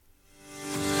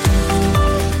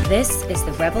This is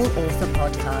the Rebel Author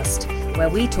Podcast, where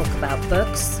we talk about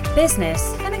books,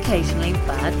 business, and occasionally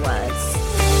bad words.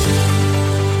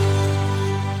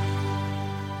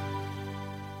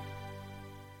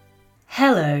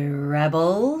 Hello,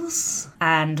 Rebels,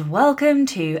 and welcome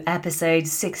to episode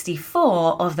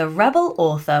 64 of the Rebel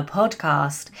Author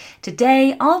Podcast.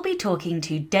 Today, I'll be talking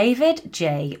to David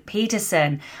J.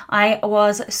 Peterson. I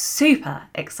was super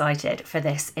excited for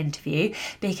this interview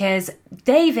because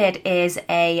David is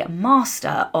a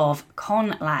master of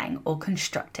conlang, or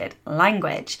constructed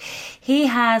language. He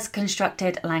has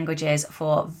constructed languages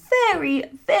for very,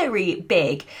 very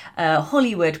big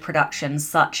Hollywood productions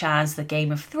such as The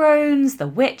Game of Thrones, The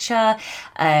Witcher,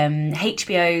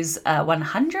 HBO's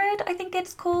 100, I think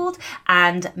it's called,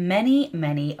 and many,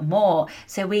 many more.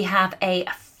 So we have a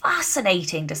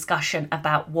fascinating discussion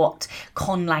about what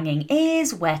conlanging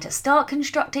is, where to start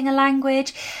constructing a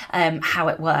language, how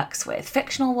it works with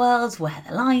fictional worlds, where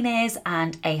the line is,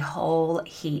 and a whole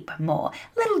heap more.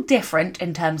 A little different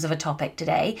in terms of a topic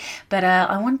today, but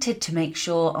I wanted to make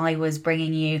sure I was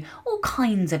bringing you all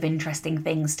kinds of interesting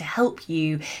things to help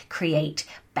you create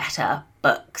better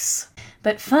books.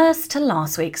 But first to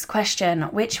last week's question,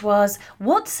 which was,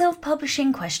 what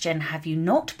self-publishing question have you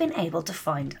not been able to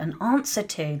find an answer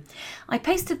to? I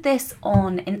posted this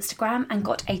on Instagram and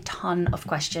got a ton of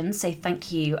questions, so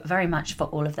thank you very much for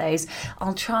all of those.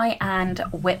 I'll try and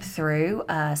whip through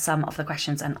some of the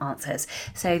questions and answers.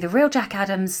 So the real Jack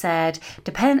Adams said,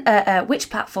 which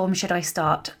platform should I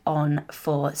start on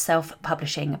for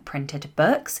self-publishing printed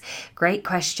books? Great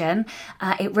question.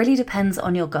 It really depends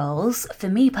on your goals. For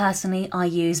me personally, I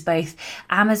use both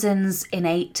Amazon's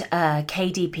innate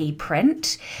KDP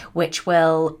print, which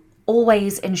will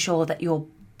always ensure that your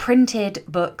printed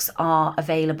books are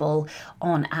available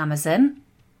on Amazon.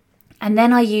 And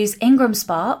then I use Ingram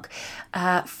Spark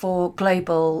for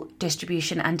global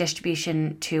distribution and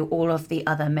distribution to all of the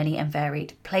other many and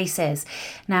varied places.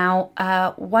 Now,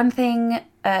 one thing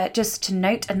just to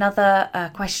note,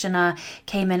 another questioner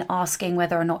came in asking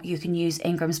whether or not you can use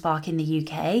Ingram Spark in the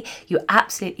UK. You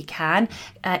absolutely can.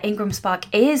 Ingram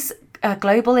Spark is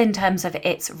global in terms of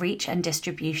its reach and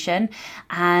distribution.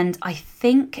 And I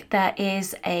think there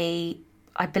is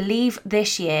I believe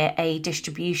this year a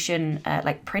distribution,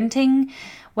 printing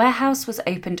warehouse was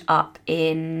opened up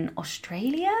in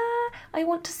Australia, I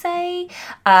want to say.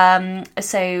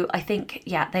 So I think,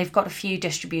 they've got a few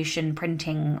distribution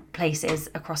printing places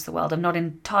across the world. I'm not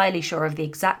entirely sure of the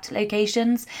exact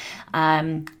locations,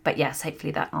 but yes,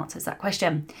 hopefully that answers that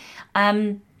question.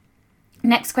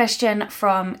 Next question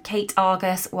from Kate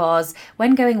Argus was,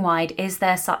 when going wide, is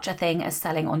there such a thing as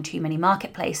selling on too many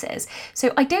marketplaces?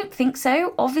 So I don't think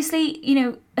so. Obviously,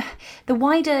 the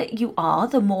wider you are,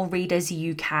 the more readers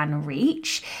you can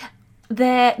reach.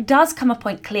 There does come a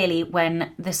point clearly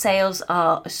when the sales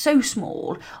are so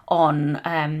small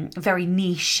on very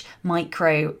niche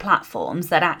micro platforms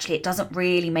that actually it doesn't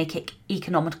really make it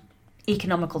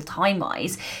economical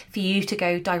time-wise for you to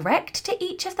go direct to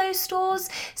each of those stores.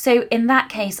 So in that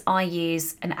case, I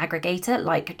use an aggregator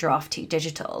like Draft2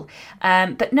 Digital.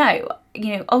 But no,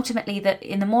 ultimately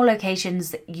in the more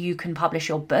locations that you can publish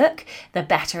your book, the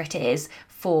better it is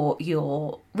for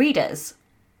your readers.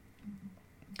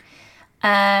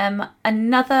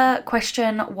 Another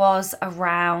question was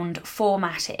around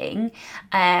formatting,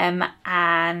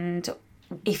 and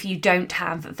if you don't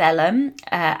have Vellum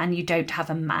and you don't have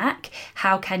a Mac,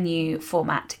 how can you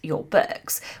format your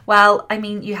books? Well,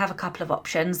 you have a couple of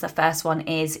options. The first one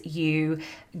is you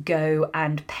go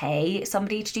and pay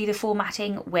somebody to do the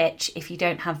formatting, which if you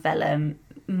don't have Vellum,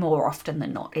 more often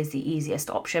than not is the easiest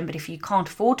option. But if you can't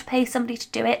afford to pay somebody to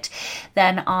do it,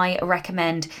 then I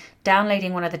recommend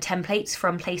downloading one of the templates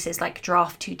from places like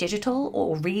Draft2 Digital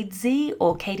or Readsy,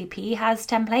 or KDP has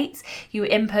templates. You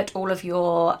input all of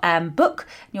your book,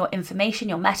 your information,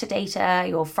 your metadata,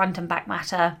 your front and back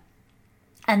matter,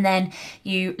 and then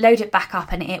you load it back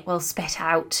up and it will spit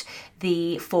out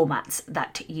the formats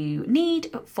that you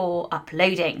need for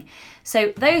uploading.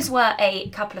 So those were a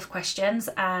couple of questions,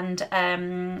 and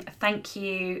thank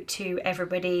you to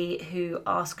everybody who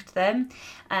asked them.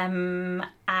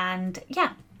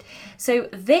 So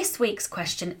this week's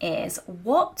question is,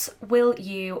 what will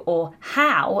you, or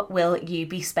how will you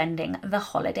be spending the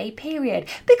holiday period?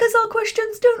 Because our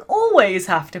questions don't always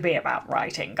have to be about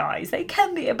writing, guys. They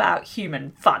can be about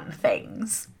human fun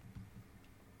things.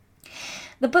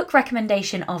 The book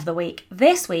recommendation of the week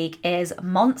this week is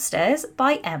Monsters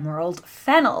by Emerald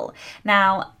Fennell.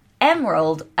 Now,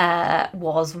 Emerald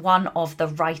was one of the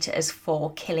writers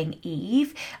for Killing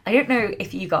Eve. I don't know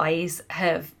if you guys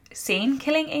have seen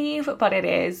Killing Eve, but it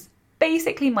is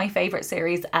basically my favourite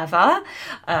series ever.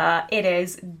 It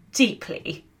is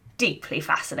deeply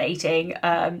fascinating.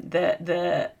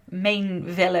 The main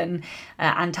villain,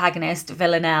 antagonist,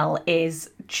 Villanelle, is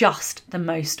just the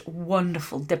most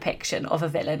wonderful depiction of a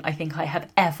villain I think I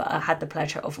have ever had the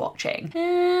pleasure of watching.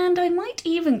 And I might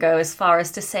even go as far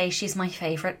as to say she's my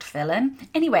favourite villain.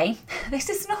 Anyway, this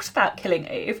is not about killing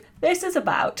Eve. This is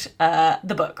about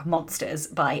the book Monsters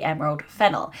by Emerald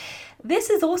Fennell.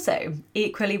 This is also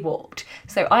equally warped.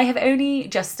 So I have only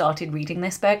just started reading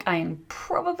this book. I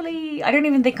don't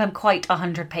even think I'm quite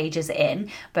 100 pages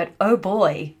in, but oh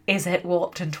boy, is it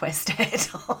warped and twisted.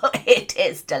 It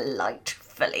is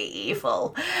delightfully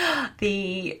evil.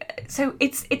 So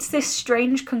it's this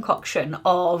strange concoction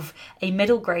of a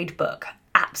middle grade book,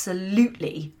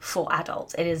 absolutely for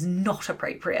adults. It is not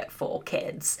appropriate for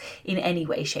kids in any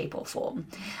way, shape or form.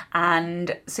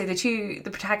 And so the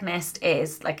protagonist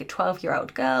is like a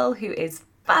 12-year-old girl who is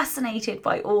fascinated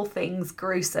by all things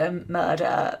gruesome,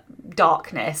 murder,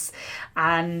 darkness,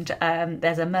 and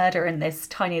there's a murder in this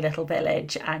tiny little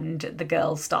village, and the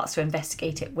girl starts to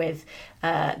investigate it with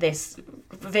this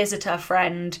visitor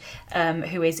friend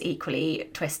who is equally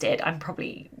twisted.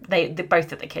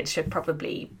 Both of the kids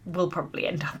will probably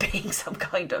end up being some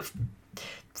kind of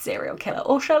serial killer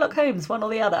or Sherlock Holmes, one or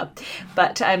the other.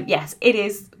 But yes, it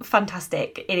is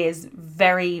fantastic. It is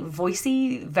very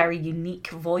voicey, very unique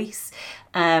voice,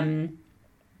 and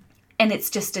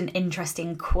it's just an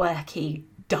interesting, quirky,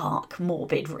 dark,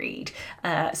 morbid read.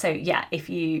 So yeah, if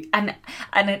you and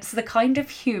it's the kind of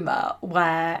humour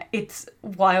where it's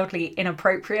wildly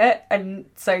inappropriate, and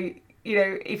so, you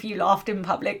know, if you laughed in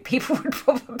public, people would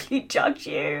probably judge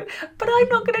you. But I'm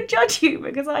not going to judge you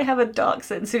because I have a dark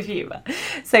sense of humour.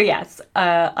 So yes,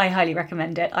 I highly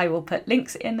recommend it. I will put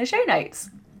links in the show notes.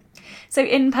 So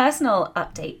in personal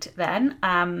update then,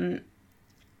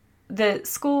 the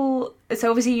school, so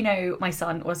obviously, you know, my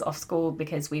son was off school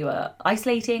because we were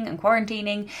isolating and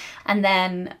quarantining. And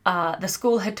then the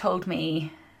school had told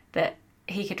me that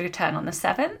he could return on the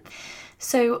 7th.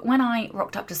 So when I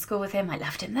rocked up to school with him, I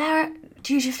left him there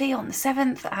dutifully on the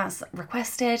 7th as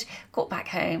requested, got back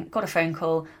home, got a phone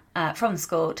call from the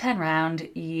school, turn around,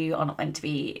 you are not meant to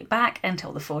be back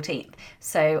until the 14th.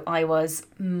 So I was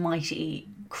mighty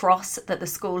cross that the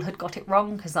school had got it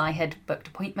wrong because I had booked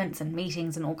appointments and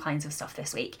meetings and all kinds of stuff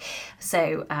this week.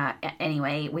 So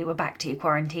anyway, we were back to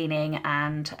quarantining,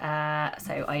 and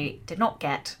so I did not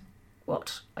get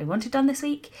what I wanted done this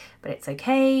week, but it's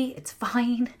okay, it's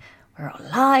fine. We're all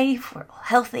alive, we're all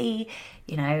healthy,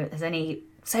 you know, there's only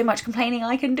so much complaining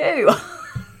I can do.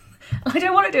 I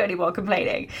don't want to do any more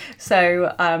complaining.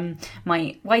 So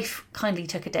my wife kindly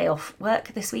took a day off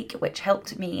work this week, which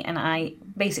helped me, and I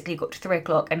basically got to 3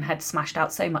 o'clock and had smashed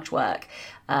out so much work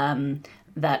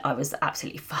that I was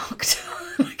absolutely fucked.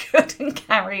 I couldn't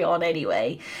carry on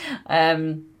anyway.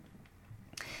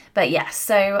 But yeah,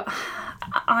 so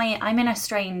I'm in a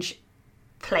strange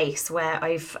place where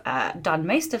I've done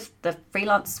most of the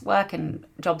freelance work and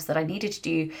jobs that I needed to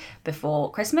do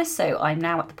before Christmas. So I'm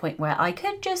now at the point where I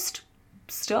could just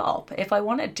stop if I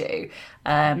wanted to.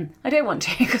 I don't want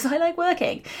to because I like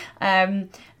working.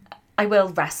 I will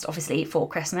rest obviously for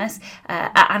Christmas.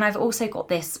 And I've also got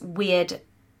this weird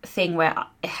thing where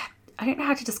I don't know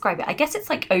how to describe it. I guess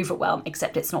it's like overwhelm,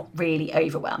 except it's not really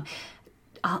overwhelm.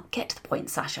 I'll get to the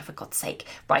point, Sasha, for God's sake.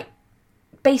 Right.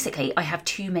 Basically, I have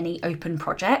too many open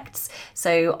projects.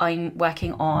 So I'm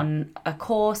working on a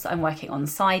course, I'm working on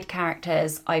side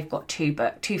characters, I've got two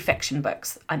fiction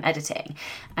books I'm editing.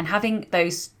 And having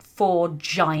those 4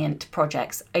 giant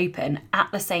projects open at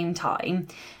the same time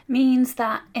means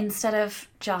that instead of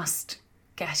just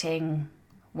getting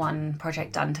one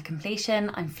project done to completion,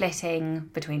 I'm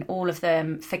flitting between all of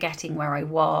them, forgetting where I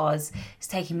was. It's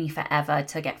taking me forever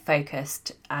to get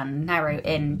focused and narrow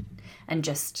in and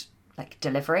just like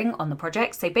delivering on the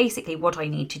project. So basically what I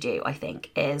need to do, I think,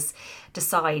 is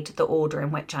decide the order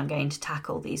in which I'm going to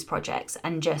tackle these projects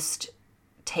and just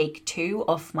take 2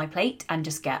 off my plate and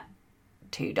just get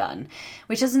 2 done,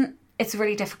 it's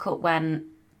really difficult when,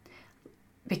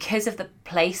 because of the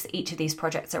place each of these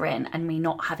projects are in and me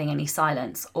not having any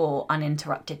silence or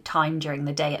uninterrupted time during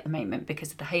the day at the moment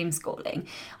because of the homeschooling,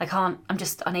 I'm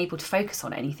just unable to focus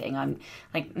on anything. I'm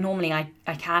like, normally I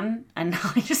can, and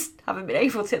I just haven't been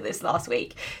able to this last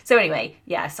week. So anyway,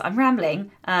 yes, I'm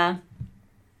rambling. And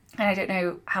I don't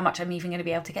know how much I'm even going to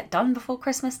be able to get done before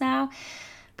Christmas now,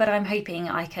 but I'm hoping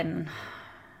I can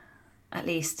at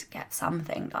least get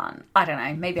something done. I don't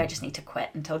know, maybe I just need to quit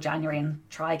until January and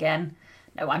try again.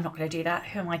 No, I'm not going to do that.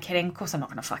 Who am I kidding? Of course I'm not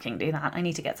going to fucking do that. I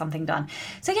need to get something done.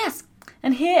 So yes,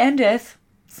 and here endeth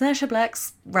Saoirse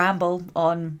Black's ramble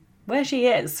on where she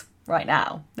is right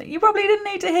now that you probably didn't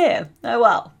need to hear. Oh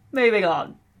well, moving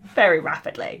on very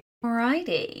rapidly.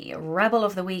 Alrighty, Rebel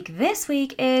of the Week this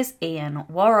week is Ian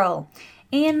Worrell.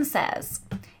 Ian says,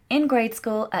 in grade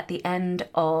school, at the end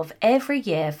of every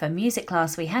year for music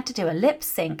class, we had to do a lip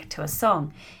sync to a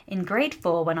song. In grade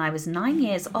 4, when I was 9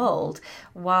 years old,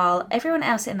 while everyone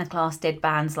else in the class did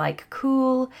bands like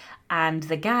Cool and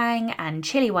The Gang and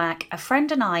Chilliwack, a friend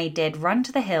and I did Run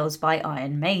to the Hills by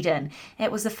Iron Maiden.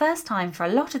 It was the first time for a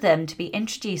lot of them to be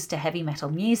introduced to heavy metal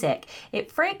music.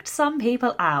 It freaked some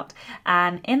people out,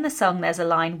 and in the song there's a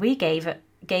line, we gave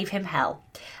him hell.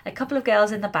 A couple of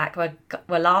girls in the back were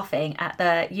laughing at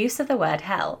the use of the word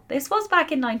hell. This was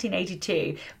back in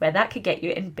 1982, where that could get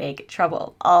you in big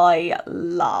trouble. I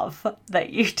love that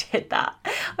you did that.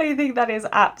 I think that is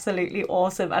absolutely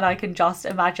awesome, and I can just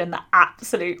imagine the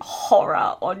absolute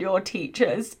horror on your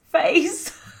teacher's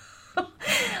face.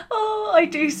 Oh, I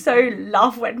do so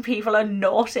love when people are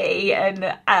naughty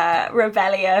and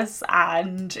rebellious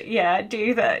and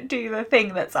do the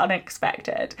thing that's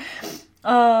unexpected.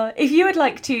 If you would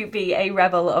like to be a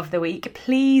Rebel of the Week,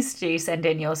 please do send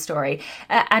in your story.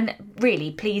 And really,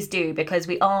 please do, because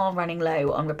we are running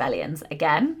low on rebellions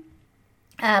again.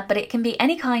 But it can be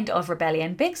any kind of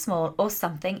rebellion, big, small, or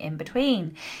something in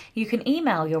between. You can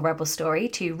email your Rebel story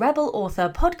to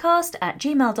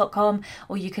rebelauthorpodcast@gmail.com,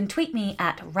 or you can tweet me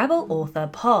at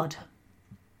rebelauthorpod.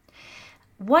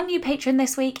 One new patron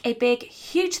this week, a big,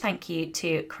 huge thank you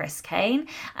to Chris Kane.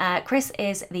 Chris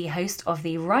is the host of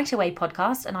the Right Away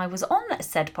podcast, and I was on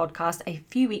said podcast a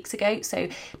few weeks ago, so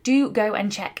do go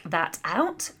and check that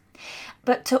out.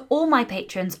 But to all my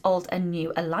patrons, old and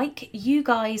new alike, you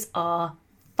guys are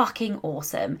fucking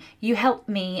awesome. You help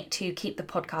me to keep the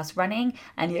podcast running,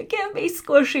 and you give me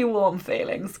squishy warm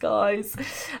feelings, guys.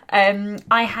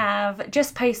 I have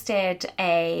just posted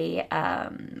a...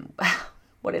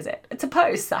 what is it? It's a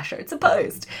post, Sasha. It's a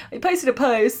post. I posted a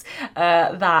post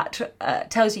that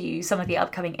tells you some of the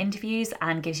upcoming interviews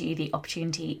and gives you the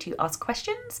opportunity to ask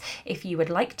questions if you would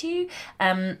like to.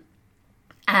 And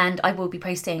I will be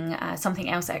posting something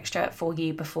else extra for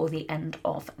you before the end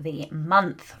of the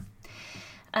month.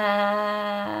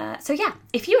 So yeah,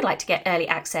 if you would like to get early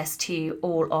access to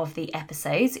all of the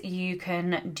episodes, you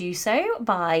can do so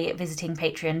by visiting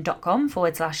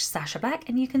patreon.com/Sasha Black,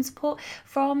 and you can support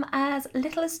from as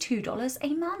little as $2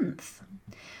 a month.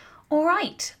 All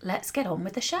right, let's get on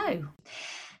with the show.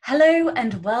 Hello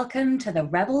and welcome to the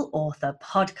Rebel Author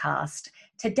podcast.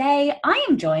 Today I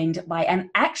am joined by an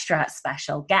extra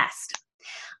special guest.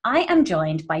 I am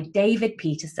joined by David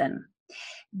Peterson.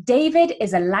 David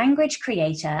is a language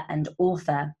creator and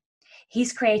author.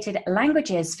 He's created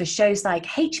languages for shows like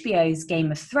HBO's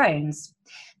Game of Thrones,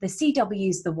 the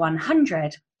CW's The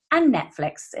 100, and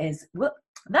Netflix's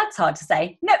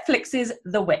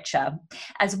The Witcher,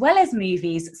 as well as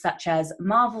movies such as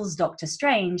Marvel's Doctor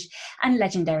Strange and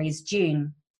Legendary's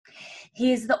Dune.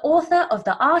 He is the author of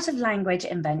The Art of Language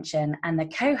Invention and the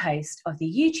co-host of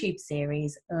the YouTube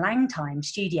series Langtime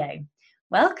Studio.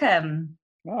 Welcome.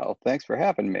 Oh, thanks for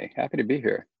having me. Happy to be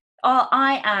here. Oh,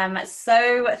 I am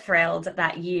so thrilled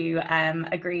that you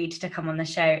agreed to come on the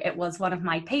show. It was one of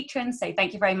my patrons, so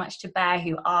thank you very much to Bear,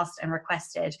 who asked and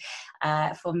requested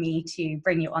for me to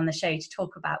bring you on the show to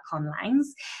talk about conlangs.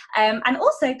 And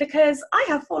also because I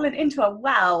have fallen into a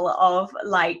well of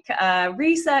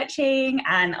researching,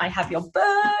 and I have your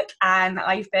book, and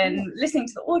I've been listening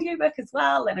to the audiobook as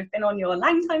well, and I've been on your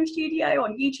Langtime Studio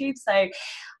on YouTube, so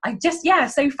I just,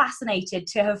 so fascinated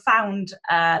to have found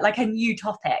a new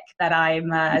topic that I'm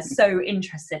so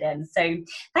interested in. So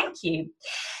thank you.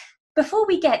 Before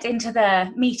we get into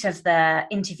the meat of the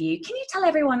interview, can you tell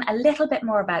everyone a little bit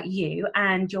more about you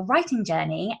and your writing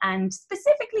journey, and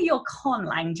specifically your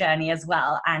conlang journey as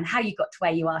well, and how you got to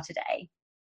where you are today?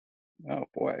 Oh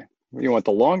boy. You want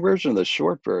the long version or the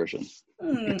short version?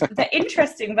 The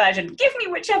interesting version. Give me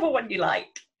whichever one you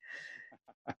like.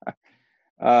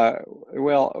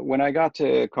 Well, when I got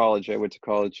to college, I went to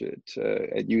college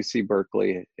at UC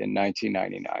Berkeley in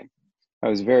 1999. I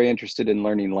was very interested in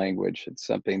learning language. It's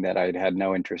something that I'd had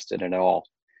no interest in at all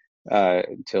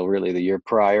until really the year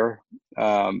prior,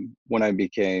 when I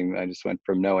just went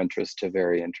from no interest to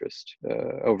very interest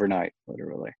overnight,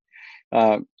 literally.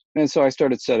 And so I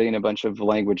started studying a bunch of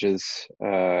languages,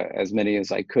 as many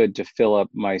as I could, to fill up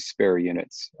my spare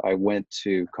units. I went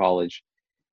to college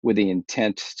with the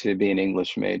intent to be an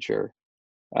English major,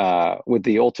 with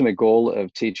the ultimate goal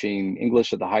of teaching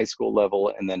English at the high school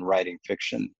level and then writing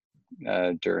fiction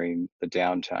during the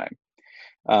downtime.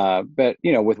 But,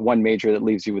 with one major that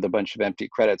leaves you with a bunch of empty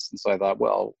credits. And so I thought,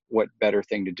 well, what better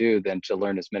thing to do than to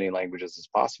learn as many languages as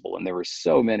possible? And there were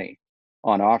so many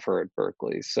on offer at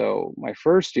Berkeley. So my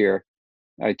first year,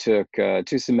 I took 2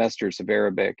 semesters of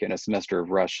Arabic and a semester of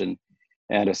Russian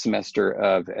and a semester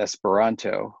of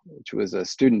Esperanto, which was a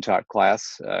student taught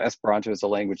class. Esperanto is a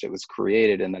language that was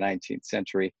created in the 19th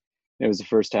century. It was the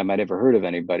first time I'd ever heard of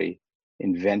anybody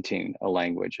inventing a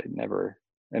language. I'd never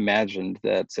imagined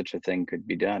that such a thing could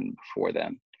be done before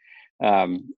then.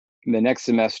 The next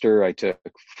semester, I took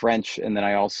French, and then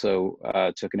I also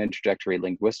took an introductory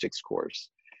linguistics course.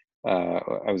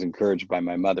 I was encouraged by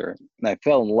my mother, and I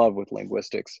fell in love with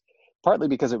linguistics, partly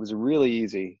because it was really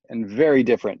easy and very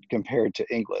different compared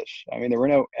to English. I mean, there were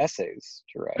no essays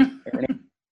to write, there were no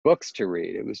books to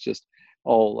read. It was just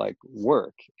all like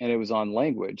work, and it was on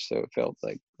language, so it felt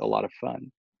like a lot of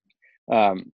fun.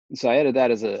 So I added that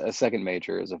as a second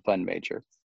major, as a fun major.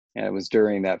 And it was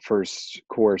during that first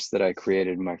course that I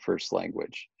created my first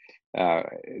language.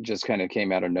 It just kind of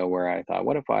came out of nowhere. I thought,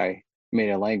 what if I made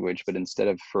a language, but instead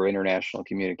of for international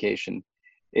communication,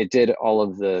 it did all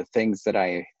of the things that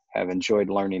I have enjoyed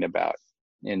learning about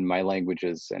in my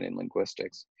languages and in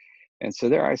linguistics. And so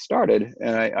there I started,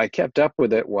 and I kept up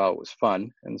with it while it was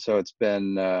fun. And so it's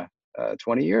been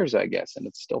 20 years, I guess, and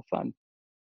it's still fun.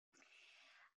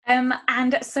 And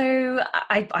so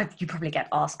you probably get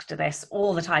asked this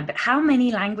all the time, but how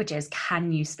many languages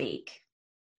can you speak?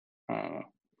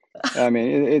 I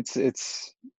mean,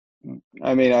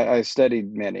 I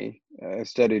studied many. I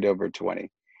studied over 20.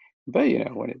 But,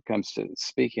 when it comes to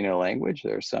speaking a language,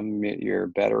 there's some you're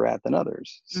better at than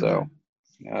others. So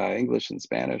English and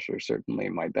Spanish are certainly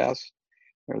my best.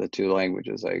 They're the two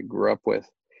languages I grew up with.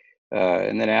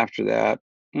 And then after that,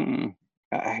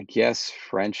 I guess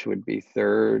French would be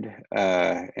third,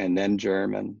 and then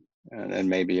German, and then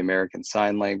maybe American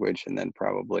Sign Language, and then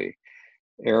probably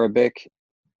Arabic,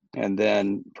 and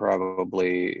then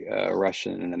probably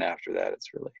Russian, and then after that,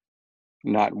 it's really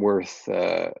not worth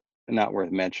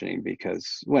mentioning,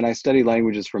 because when I study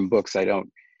languages from books, I don't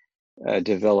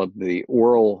develop the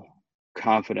oral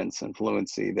confidence and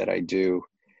fluency that I do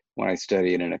when I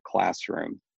study it in a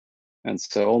classroom. And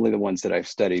so only the ones that I've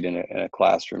studied in a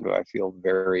classroom do I feel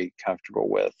very comfortable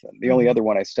with. And the only other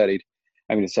one I studied,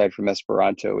 aside from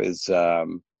Esperanto, is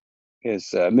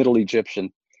Middle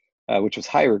Egyptian, which was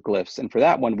hieroglyphs. And for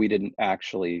that one, we didn't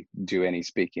actually do any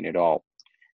speaking at all.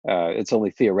 It's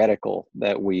only theoretical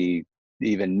that we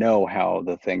even know how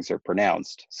the things are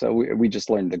pronounced. So we just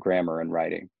learned the grammar and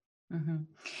writing. Mm-hmm.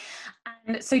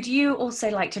 And so do you also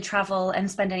like to travel and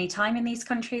spend any time in these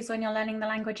countries when you're learning the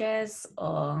languages,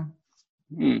 or?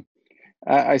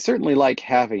 I certainly like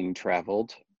having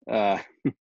traveled.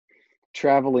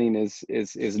 Traveling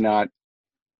is not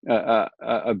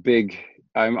a big.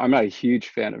 I'm not a huge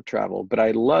fan of travel, but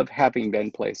I love having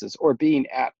been places or being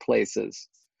at places.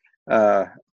 I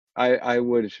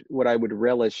would what I would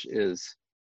relish is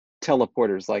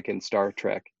teleporters like in Star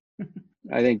Trek.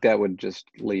 I think that would just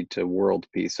lead to world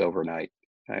peace overnight.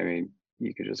 I mean,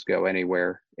 you could just go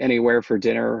anywhere for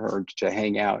dinner or to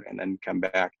hang out and then come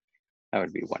back. That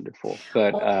would be wonderful.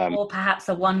 But or perhaps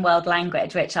a one world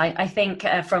language, which I think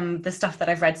from the stuff that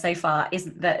I've read so far,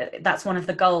 isn't that's one of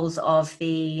the goals of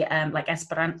the like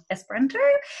Esperanto.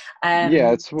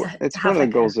 Yeah, it's To one have of the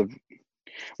like goals of,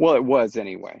 well, it was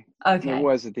anyway. It okay.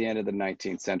 was at the end of the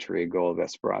 19th century a goal of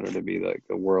Esperanto to be like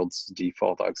the world's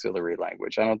default auxiliary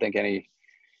language. I don't think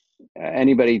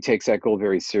anybody takes that goal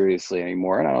very seriously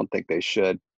anymore, and I don't think they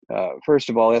should. First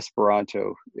of all,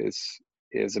 Esperanto is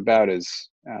about as,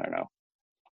 I don't know,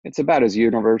 it's about as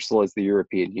universal as the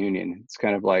European Union. It's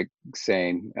kind of like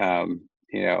saying,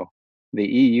 the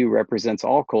EU represents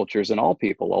all cultures and all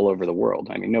people all over the world.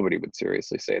 I mean, nobody would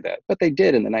seriously say that, but they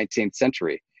did in the 19th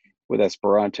century with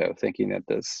Esperanto, thinking that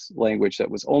this language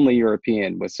that was only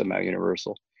European was somehow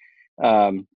universal.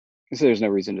 So there's no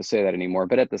reason to say that anymore.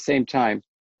 But at the same time,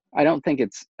 I don't think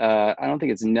it's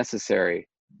necessary,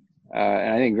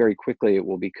 and I think very quickly it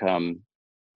will become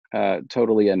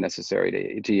totally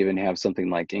unnecessary to even have something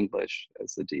like English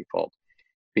as the default,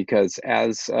 because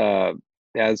as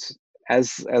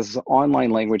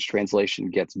online language translation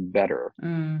gets better,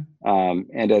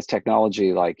 and as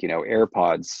technology like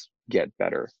AirPods get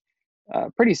better,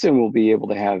 pretty soon we'll be able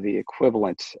to have the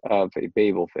equivalent of a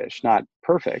babel fish. Not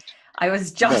perfect. I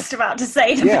was But just about to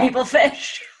say the yeah, babel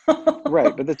fish.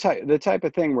 right. But the type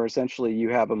of thing where essentially you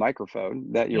have a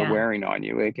microphone that you're Yeah. wearing on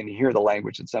you, it can hear the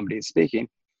language that somebody is speaking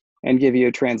and give you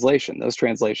a translation. Those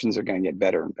translations are going to get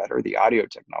better and better. The audio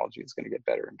technology is going to get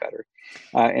better and better.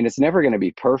 And it's never going to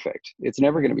be perfect. It's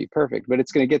never going to be perfect, but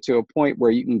it's going to get to a point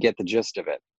where you can get the gist of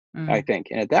it, I think.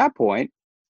 And at that point,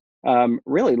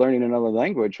 really learning another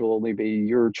language will only be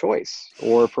your choice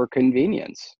or for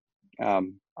convenience.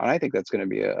 And I think that's going to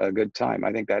be a good time.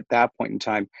 I think that at that point in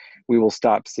time, we will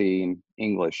stop seeing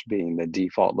English being the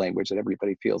default language that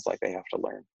everybody feels like they have to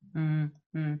learn.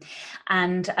 Mm-hmm.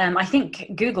 And I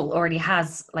think Google already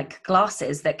has like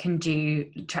glasses that can do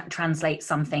translate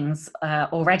some things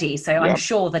already. So I'm Yep.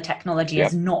 sure the technology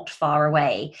is Yep. not far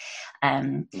away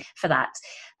for that.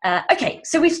 Okay,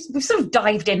 so we've sort of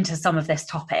dived into some of this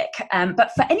topic,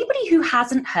 but for anybody who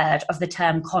hasn't heard of the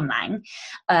term conlang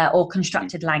or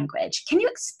constructed language, can you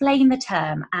explain the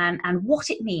term and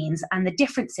what it means and the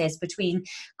differences between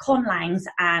conlangs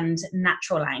and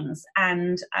natural langs?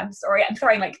 And I'm sorry, I'm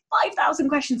throwing like 5,000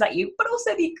 questions at you, but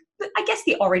also I guess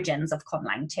the origins of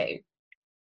conlang too.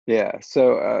 Yeah,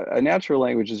 so a natural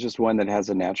language is just one that has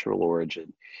a natural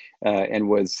origin and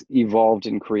was evolved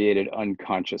and created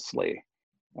unconsciously.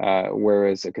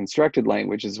 Whereas a constructed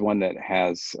language is one that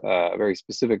has a very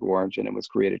specific origin and was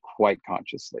created quite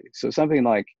consciously. So something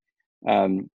like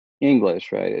um,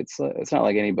 English, right? It's not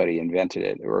like anybody invented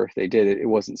it, or if they did it, it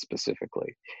wasn't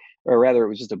specifically. Or rather, it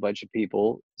was just a bunch of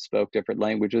people spoke different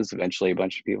languages. Eventually, a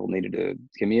bunch of people needed to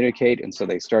communicate, and so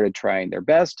they started trying their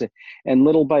best, and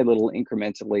little by little,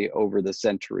 incrementally over the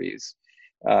centuries,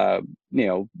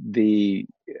 the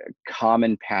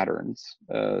common patterns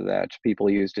that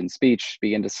people used in speech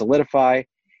begin to solidify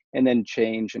and then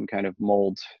change and kind of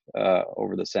mold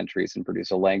over the centuries and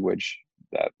produce a language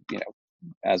that,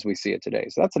 as we see it today.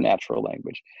 So that's a natural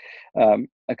language.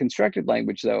 A constructed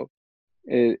language, though,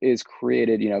 is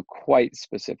created, quite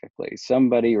specifically.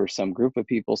 Somebody or some group of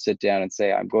people sit down and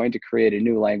say, I'm going to create a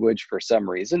new language for some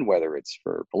reason, whether it's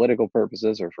for political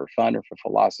purposes or for fun or for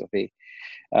philosophy.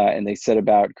 And they set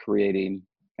about creating,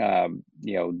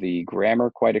 the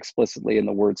grammar quite explicitly and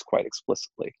the words quite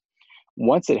explicitly.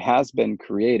 Once it has been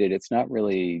created, it's not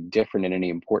really different in any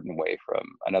important way from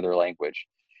another language.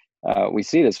 We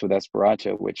see this with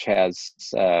Esperanto, which has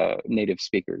native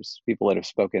speakers, people that have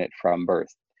spoken it from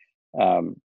birth.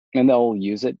 And they'll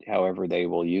use it however they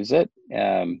will use it.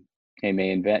 They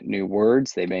may invent new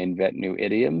words, they may invent new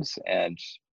idioms, and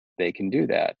they can do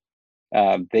that.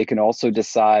 They can also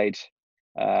decide,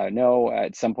 no,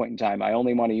 at some point in time, I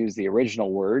only want to use the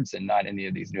original words and not any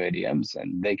of these new idioms,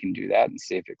 and they can do that and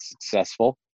see if it's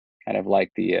successful. Kind of like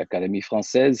the Académie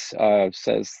Française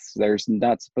says there's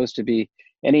not supposed to be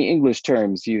any English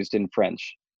terms used in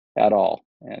French at all,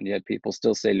 and yet people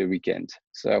still say le weekend.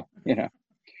 So,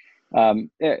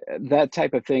 that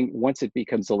type of thing, once it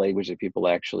becomes a language that people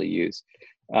actually use,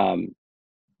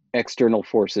 external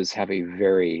forces have a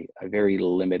very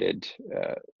limited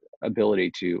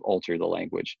ability to alter the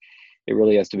language. It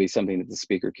really has to be something that the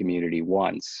speaker community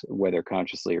wants, whether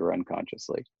consciously or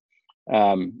unconsciously.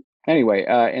 Anyway,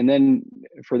 and then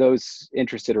for those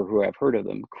interested or who have heard of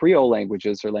them, Creole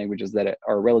languages are languages that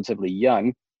are relatively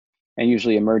young and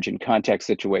usually emerge in context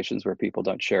situations where people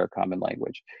don't share a common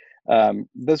language.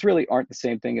 Those really aren't the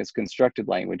same thing as constructed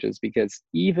languages, because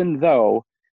even though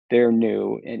they're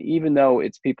new and even though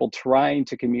it's people trying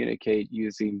to communicate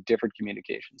using different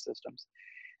communication systems,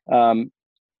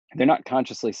 they're not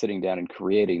consciously sitting down and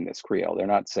creating this Creole. They're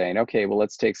not saying, okay, well,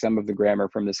 let's take some of the grammar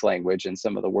from this language and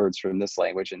some of the words from this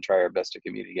language and try our best to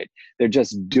communicate. They're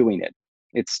just doing it.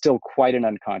 It's still quite an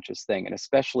unconscious thing. And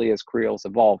especially as Creoles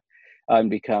evolve and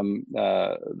become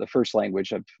the first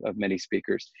language of many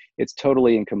speakers, it's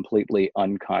totally and completely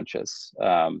unconscious.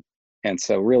 And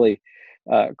so really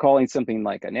calling something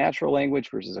like a natural language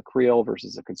versus a Creole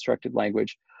versus a constructed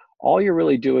language, all you're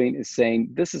really doing is saying,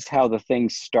 this is how the thing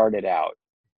started out.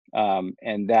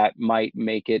 And that might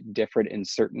make it different in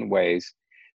certain ways.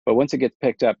 But once it gets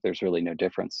picked up, there's really no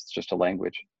difference. It's just a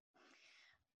language.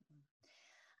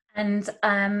 And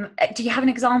do you have an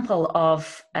example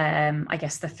of, I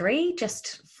guess, the three,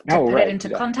 just to Oh, put it right. into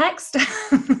Yeah. context?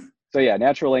 So yeah,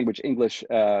 natural language English,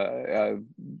 a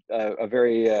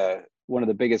very, one of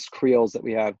the biggest Creoles that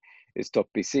we have is Tok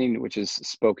Pisin, which is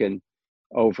spoken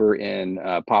over in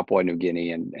Papua New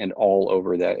Guinea and all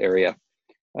over that area,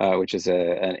 which is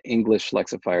an English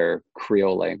lexifier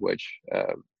Creole language,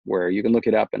 where you can look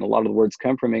it up and a lot of the words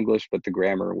come from English, but the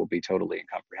grammar will be totally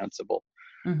incomprehensible.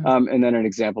 Mm-hmm. And then an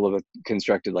example of a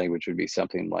constructed language would be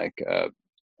something like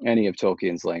any of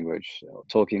Tolkien's language.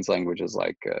 Tolkien's languages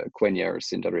like Quenya or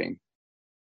Sindarin.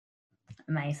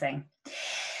 Amazing.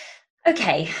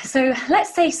 Okay, so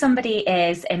let's say somebody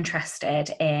is interested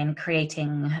in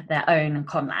creating their own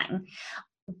conlang.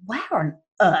 Where on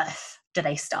earth do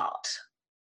they start?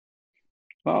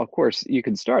 Well, of course, you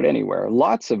can start anywhere.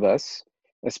 Lots of us,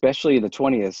 especially in the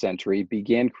 20th century,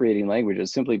 began creating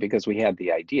languages simply because we had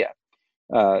the idea.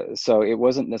 So it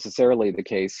wasn't necessarily the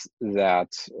case that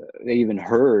they even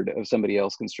heard of somebody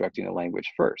else constructing a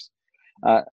language first.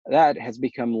 That has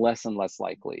become less and less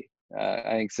likely.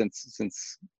 I think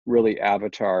since really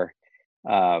Avatar,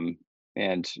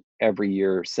 and every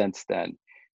year since then,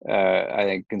 I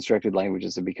think constructed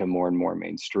languages have become more and more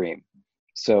mainstream.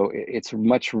 So it's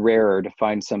much rarer to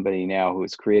find somebody now who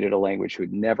has created a language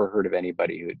who'd never heard of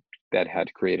anybody that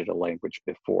had created a language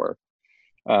before.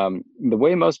 The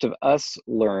way most of us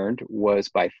learned was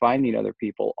by finding other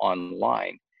people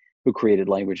online who created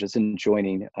languages and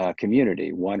joining a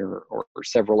community, one or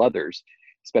several others,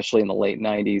 especially in the late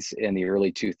 90s and the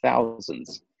early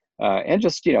 2000s. And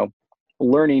just,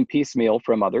 learning piecemeal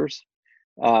from others.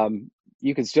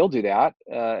 You can still do that,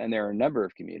 and there are a number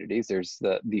of communities. There's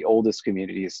the oldest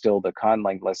community is still the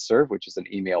Conlang listserv, which is an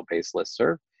email-based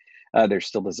listserv. There's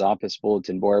still the Zampus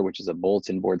bulletin board, which is a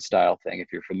bulletin board style thing.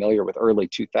 If you're familiar with early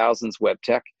 2000s web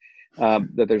tech,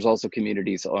 that there's also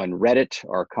communities on Reddit,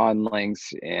 our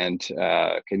Conlangs, and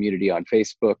community on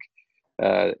Facebook,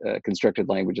 Constructed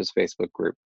Languages Facebook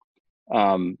group.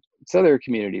 So there are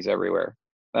communities everywhere.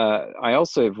 I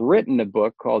also have written a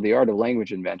book called The Art of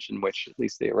Language Invention, which at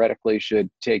least theoretically should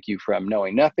take you from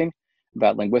knowing nothing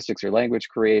about linguistics or language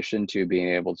creation to being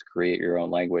able to create your own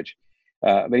language.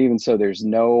 But even so, there's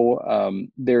no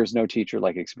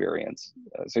teacher-like experience.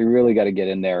 So you really got to get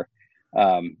in there,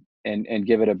 and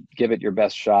give it your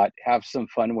best shot. Have some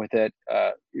fun with it.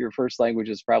 Your first language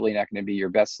is probably not going to be your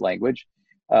best language,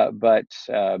 but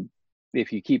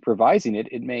if you keep revising it,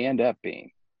 it may end up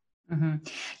being. Mm-hmm.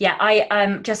 Yeah,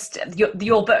 I just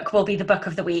your book will be the book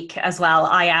of the week as well.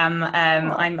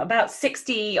 I'm about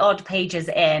 60 odd pages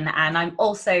in, and I'm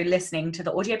also listening to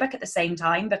the audiobook at the same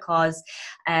time because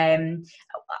getting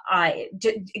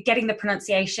the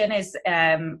pronunciation is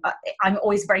I'm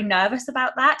always very nervous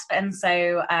about that, and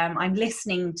so I'm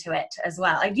listening to it as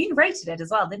well. You rated it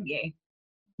as well, didn't you?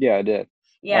 Yeah, I did.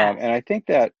 Yeah. And I think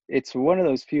that it's one of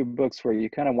those few books where you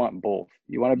kind of want both.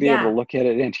 You want to be able to Yeah. look at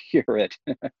it and hear it.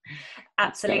 It's kind of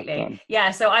Absolutely. fun.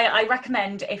 Yeah. So I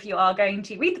recommend, if you are going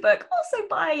to read the book, also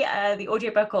buy the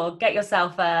audiobook or get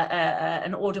yourself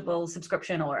an Audible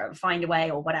subscription or Find a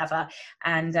Way or whatever.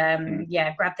 And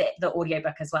grab the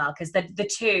audiobook as well, because the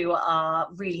two are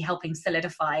really helping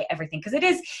solidify everything, because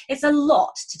it's a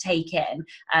lot to take in.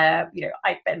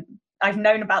 I've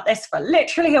known about this for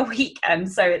literally a week, and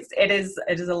so it is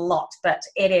a lot, but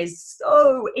it is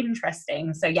so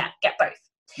interesting. So yeah, get both.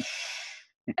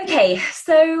 Okay,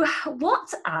 so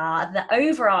what are the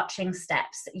overarching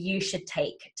steps you should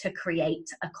take to create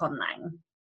a conlang?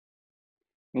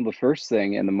 Well, the first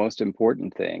thing and the most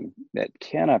important thing that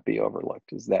cannot be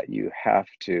overlooked is that you have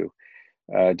to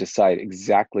decide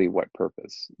exactly what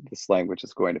purpose this language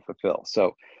is going to fulfill.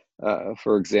 So,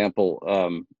 for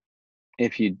example,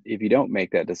 if you don't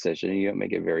make that decision and you don't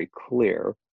make it very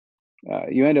clear,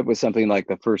 you end up with something like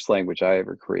the first language I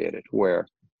ever created, where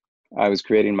I was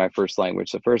creating my first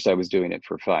language. So first I was doing it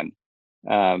for fun.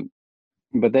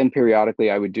 But then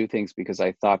periodically I would do things because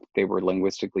I thought they were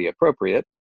linguistically appropriate.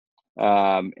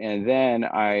 And then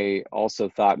I also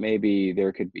thought maybe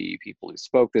there could be people who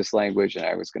spoke this language and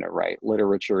I was going to write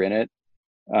literature in it.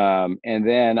 And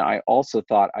then I also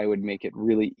thought I would make it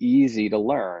really easy to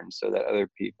learn so that other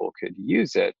people could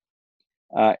use it.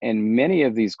 And many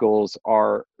of these goals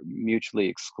are mutually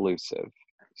exclusive.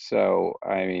 So,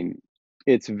 I mean,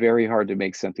 it's very hard to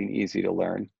make something easy to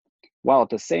learn, while at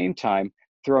the same time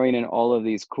throwing in all of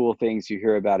these cool things you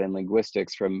hear about in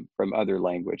linguistics from other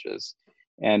languages.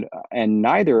 And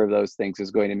neither of those things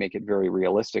is going to make it very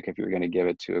realistic if you're going to give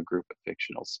it to a group of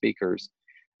fictional speakers.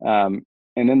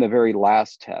 And then the very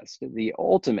last test, the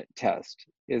ultimate test,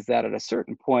 is that at a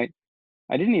certain point,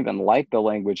 I didn't even like the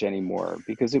language anymore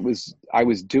because I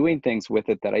was doing things with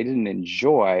it that I didn't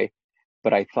enjoy,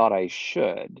 but I thought I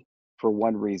should for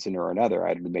one reason or another,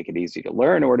 either to make it easy to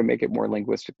learn or to make it more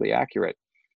linguistically accurate.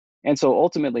 And so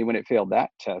ultimately, when it failed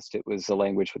that test, it was a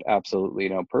language with absolutely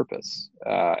no purpose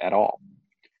at all.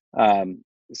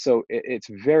 So it's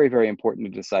very, very important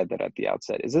to decide that at the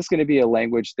outset. Is this going to be a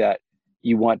language that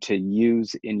you want to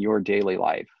use in your daily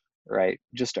life, right?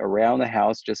 Just around the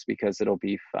house, just because it'll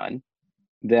be fun.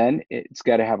 Then it's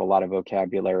got to have a lot of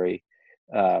vocabulary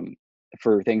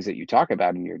for things that you talk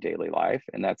about in your daily life.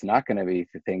 And that's not going to be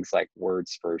things like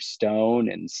words for stone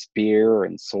and spear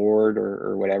and sword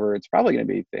or whatever. It's probably going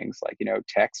to be things like,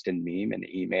 text and meme and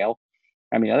email.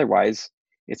 I mean, otherwise,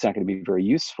 it's not going to be very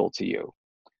useful to you.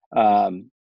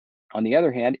 On the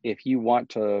other hand, if you want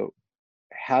to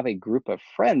have a group of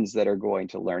friends that are going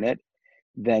to learn it,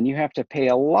 then you have to pay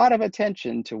a lot of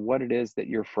attention to what it is that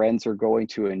your friends are going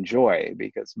to enjoy,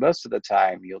 because most of the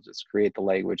time you'll just create the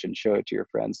language and show it to your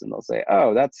friends and they'll say,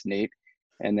 oh, that's neat.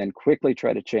 and then quickly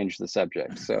try to change the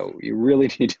subject. So you really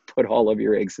need to put all of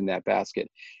your eggs in that basket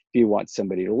if you want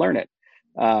somebody to learn it.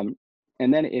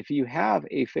 And then if you have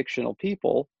a fictional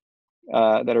people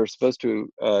that are supposed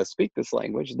to speak this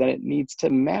language, then it needs to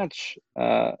match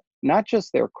not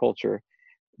just their culture,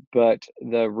 but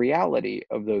the reality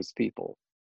of those people.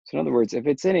 So in other words, if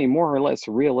it's in a more or less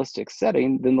realistic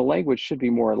setting, then the language should be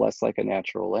more or less like a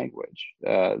natural language,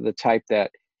 the type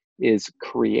that is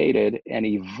created and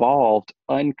evolved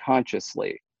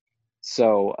unconsciously.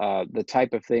 So the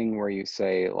type of thing where you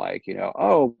say like,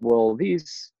 oh, well,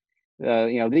 these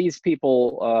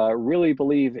people really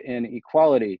believe in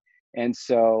equality. And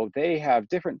so they have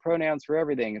different pronouns for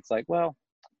everything. It's like, well,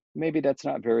 maybe that's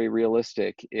not very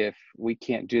realistic if we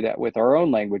can't do that with our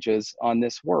own languages on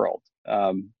this world.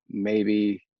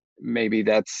 Maybe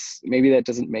that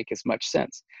doesn't make as much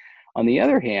sense. On the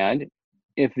other hand,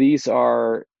 if these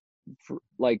are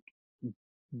like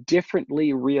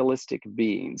differently realistic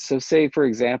beings, so say for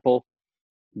example,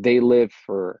 they live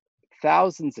for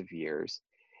thousands of years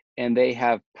and they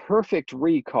have perfect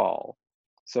recall.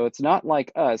 So it's not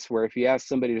like us, where if you ask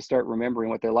somebody to start remembering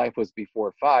what their life was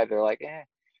before 5, they're like,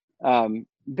 then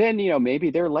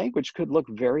maybe their language could look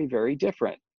very, very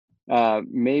different.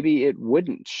 Maybe it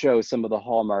wouldn't show some of the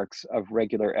hallmarks of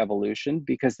regular evolution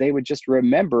because they would just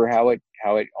remember how it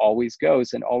always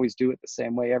goes and always do it the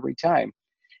same way every time.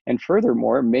 And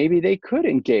furthermore, maybe they could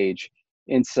engage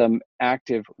in some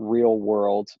active real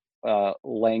world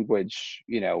language,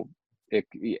 it,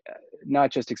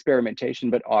 not just experimentation,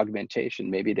 but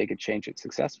augmentation. Maybe they could change it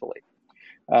successfully.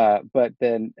 But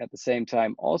then at the same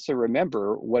time, also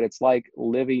remember what it's like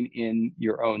living in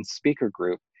your own speaker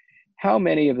group. How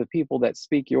many of the people that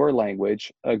speak your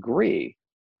language agree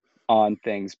on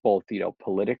things, both,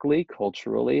 politically,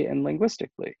 culturally, and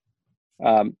linguistically?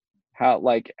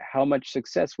 How much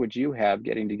success would you have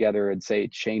getting together and say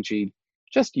changing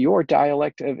just your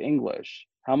dialect of English?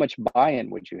 How much buy-in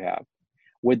would you have?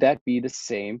 Would that be the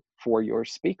same for your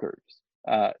speakers?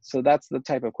 So that's the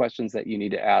type of questions that you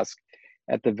need to ask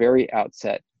at the very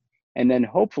outset. And then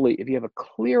hopefully, if you have a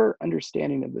clear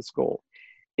understanding of this goal,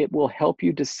 it will help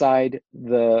you decide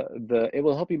it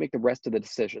will help you make the rest of the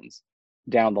decisions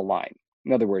down the line.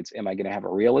 In other words, am I going to have a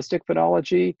realistic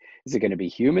phonology? Is it going to be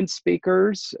human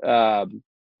speakers?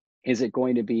 Is it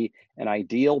going to be an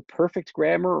ideal perfect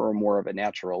grammar or more of a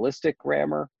naturalistic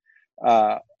grammar?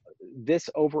 This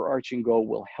overarching goal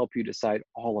will help you decide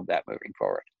all of that moving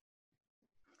forward.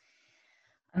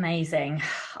 Amazing.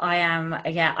 I'm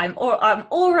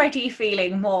already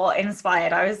feeling more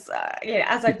inspired. I was,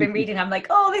 as I've been reading, I'm like,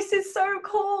 oh, this is so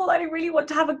cool. I really want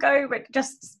to have a go, but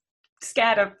just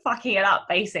scared of fucking it up,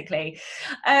 basically.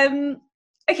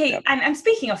 Okay, yep. And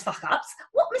speaking of fuck ups,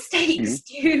 what mistakes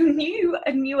do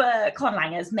newer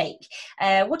conlangers make?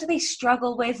 What do they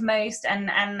struggle with most, and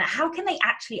how can they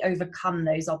actually overcome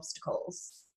those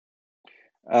obstacles?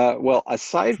 Well,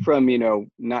 aside from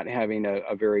not having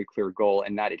a very clear goal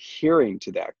and not adhering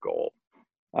to that goal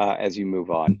as you move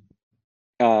on,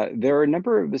 there are a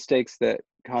number of mistakes that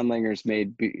conlangers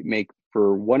make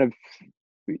for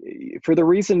the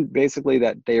reason basically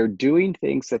that they are doing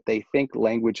things that they think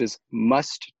languages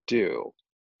must do,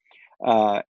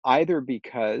 either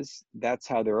because that's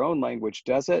how their own language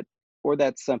does it, or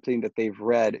that's something that they've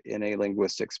read in a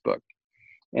linguistics book.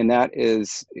 And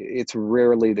it's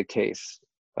rarely the case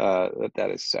that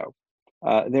is so.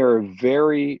 There are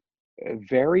very,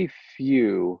 very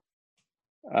few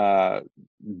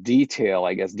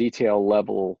detail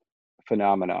level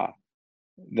phenomena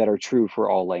that are true for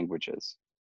all languages.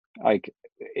 Like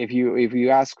if you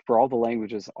ask for all the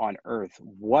languages on Earth,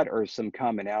 what are some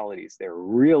commonalities? They're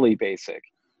really basic.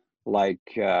 Like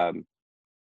there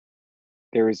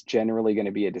is generally going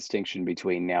to be a distinction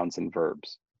between nouns and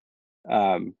verbs.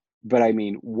 But I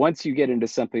mean, once you get into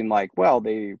something like, well,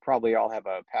 they probably all have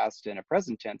a past and a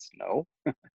present tense. No,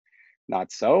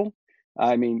 not so.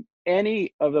 I mean,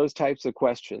 any of those types of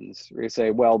questions where you say,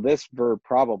 well, this verb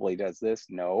probably does this.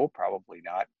 No, probably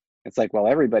not. It's like, well,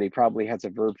 everybody probably has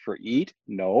a verb for eat.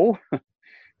 No.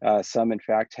 Some, in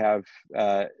fact, have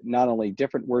not only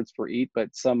different words for eat,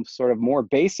 but some sort of more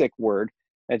basic word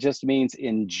that just means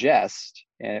ingest,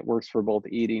 and it works for both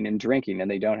eating and drinking,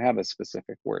 and they don't have a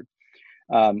specific word.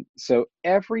 So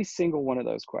every single one of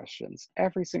those questions,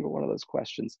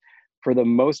 for the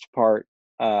most part,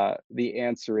 the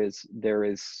answer is there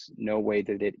is no way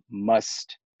that it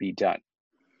must be done.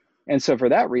 And so for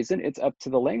that reason, it's up to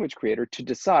the language creator to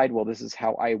decide, well, this is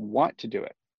how I want to do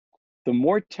it. The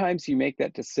more times you make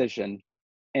that decision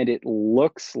and it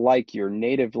looks like your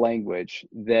native language,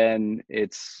 then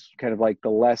it's kind of like the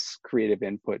less creative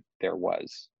input there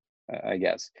was. I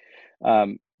guess.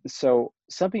 Um, so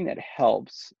something that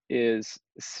helps is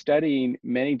studying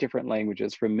many different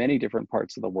languages from many different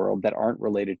parts of the world that aren't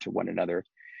related to one another,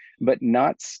 but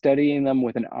not studying them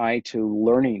with an eye to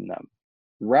learning them.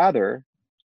 Rather,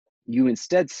 you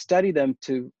instead study them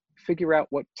to figure out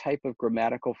what type of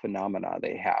grammatical phenomena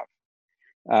they have.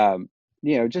 Um,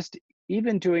 just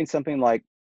even doing something like,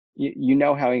 you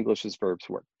know how English's verbs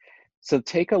work. So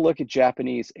take a look at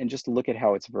Japanese and just look at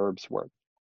how its verbs work.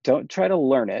 Don't try to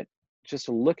learn it, just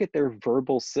look at their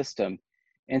verbal system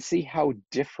and see how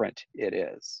different it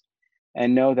is.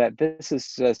 And know that this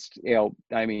is just,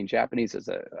 Japanese is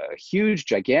a huge,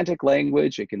 gigantic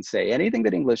language. It can say anything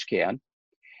that English can,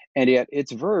 and yet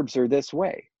its verbs are this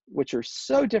way, which are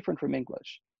so different from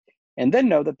English. And then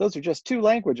know that those are just two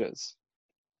languages.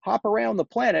 Hop around the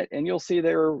planet and you'll see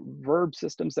there are verb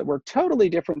systems that work totally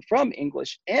different from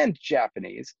English and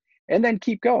Japanese, and then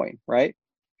keep going, right?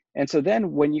 And so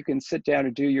then when you can sit down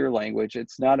and do your language,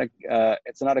 it's not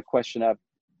a question of,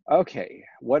 okay,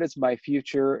 what is my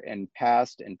future and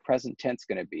past and present tense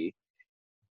going to be?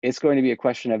 It's going to be a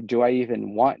question of, do I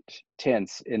even want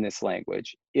tense in this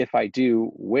language? If I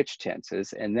do, which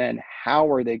tenses? And then how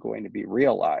are they going to be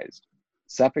realized?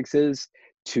 Suffixes,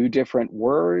 two different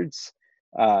words,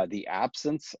 the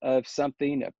absence of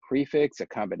something, a prefix, a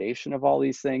combination of all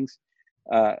these things.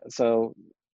 So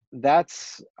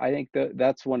I think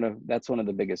that's one of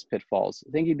the biggest pitfalls,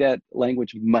 thinking that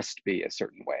language must be a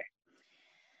certain way.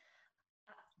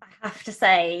 I have to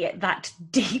say that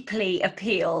deeply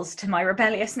appeals to my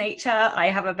rebellious nature. I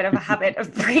have a bit of a habit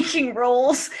of breaking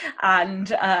rules, and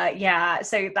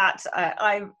so that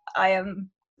I am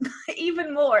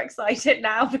even more excited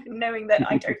now, knowing that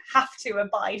I don't have to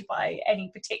abide by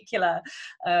any particular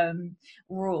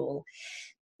rule.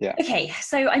 Yeah. Okay,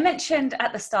 so I mentioned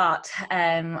at the start,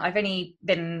 I've only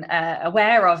been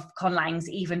aware of conlangs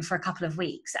even for a couple of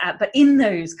weeks, but in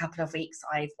those couple of weeks,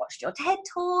 I've watched your TED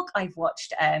Talk, I've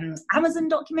watched Amazon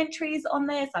documentaries on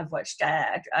this, I've watched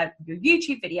your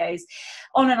YouTube videos,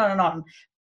 on and on and on.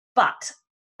 But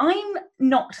I'm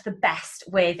not the best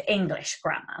with English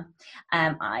grammar.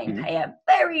 I pay a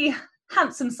very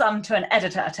handsome sum to an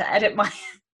editor to edit my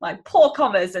poor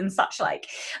commas and such like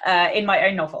in my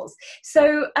own novels.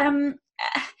 So,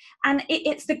 and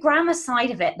it's the grammar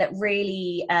side of it that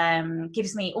really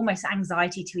gives me almost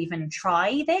anxiety to even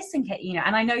try this. And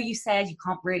and I know you said you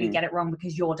can't really get it wrong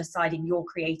because you're deciding, you're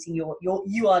creating,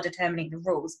 you are determining the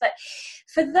rules. But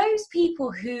for those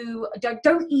people who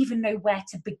don't even know where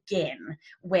to begin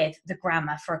with the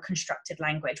grammar for a constructed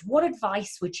language, what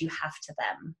advice would you have to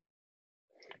them?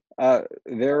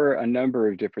 There are a number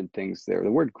of different things there.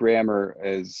 The word grammar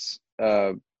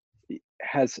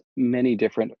has many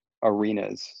different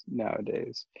arenas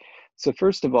nowadays. So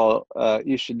first of all,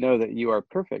 you should know that you are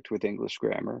perfect with English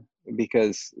grammar,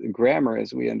 because grammar,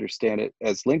 as we understand it,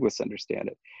 as linguists understand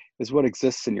it, is what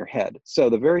exists in your head. So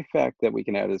the very fact that we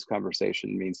can have this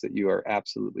conversation means that you are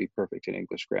absolutely perfect in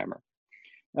English grammar.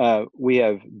 We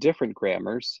have different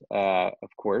grammars,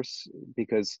 of course,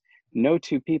 because no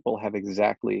two people have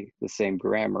exactly the same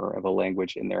grammar of a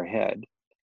language in their head.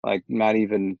 Like, not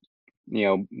even,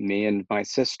 me and my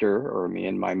sister, or me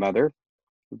and my mother,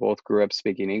 both grew up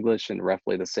speaking English in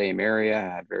roughly the same area,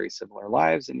 had very similar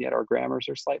lives, and yet our grammars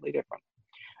are slightly different.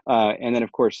 And then,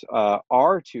 of course,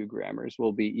 our two grammars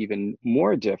will be even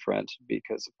more different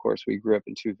because, of course, we grew up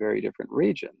in two very different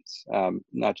regions,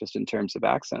 not just in terms of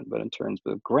accent, but in terms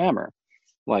of grammar.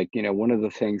 Like, one of the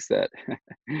things that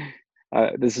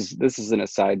this is an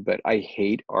aside, but I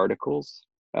hate articles,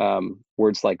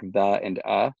 words like the and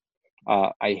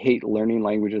I hate learning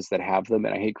languages that have them,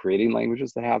 and I hate creating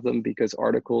languages that have them, because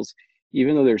articles,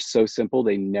 even though they're so simple,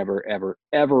 they never, ever,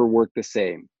 ever work the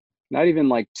same. Not even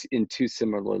like in two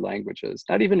similar languages,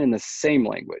 not even in the same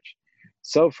language.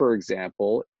 So, for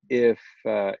example, if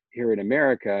here in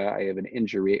America I have an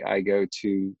injury, I go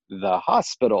to the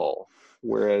hospital,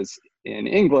 whereas in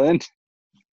England,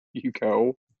 you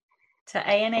go To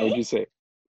A&E? how would you say?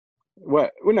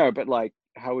 What? Well, no, but like,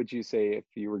 how would you say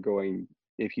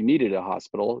if you needed a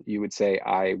hospital, you would say,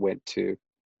 I went to.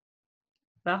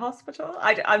 The hospital?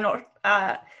 I'm not.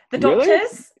 The Really?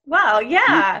 doctors? Wow, You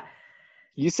yeah.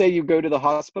 you say you go to the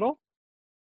hospital?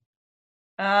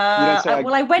 You don't say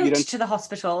Well, I you went don't to the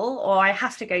hospital, or I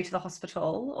have to go to the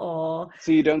hospital, or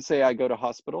so you don't say I go to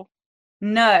hospital?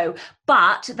 no.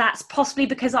 But that's possibly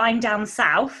because I'm down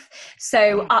south.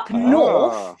 So up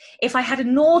north, Ah, if I had a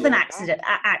northern yeah.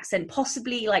 accent,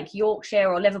 possibly like Yorkshire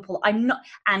or Liverpool, I'm not.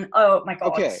 And oh my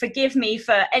God, Okay. forgive me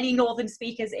for any northern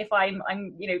speakers if I'm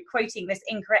quoting this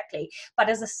incorrectly. But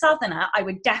as a southerner, I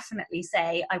would definitely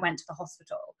say I went to the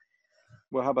hospital.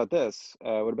 Well, how about this?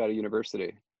 What about a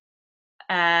university?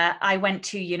 I went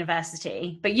to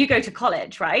university, but you go to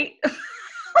college, right?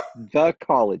 The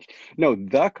college. No,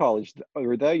 the college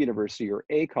or the university or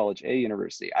a college, a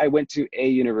university. I went to a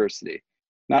university,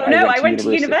 not Oh I no, went I to went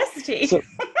to university. university.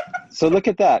 So, so look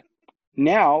at that.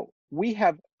 Now we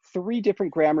have three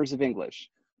different grammars of English.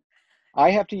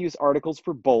 I have to use articles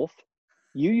for both.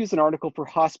 You use an article for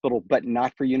hospital, but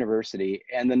not for university.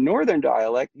 And the Northern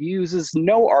dialect uses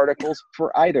no articles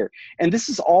for either. And this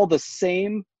is all the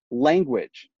same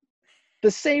language.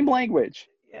 The same language.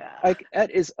 Yeah. Like,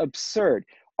 that is absurd.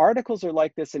 Articles are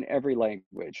like this in every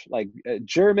language, like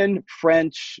German,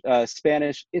 French,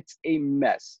 Spanish. It's a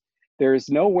mess. There is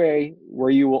no way where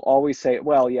you will always say,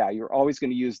 well, yeah, you're always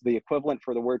going to use the equivalent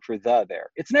for the word for the there.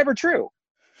 It's never true.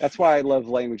 That's why I love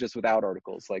languages without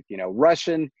articles, like,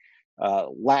 Russian,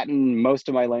 Latin. Most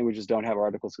of my languages don't have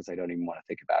articles because I don't even want to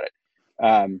think about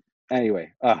it.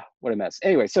 Anyway, what a mess.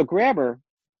 Anyway, so grammar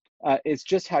is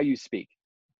just how you speak.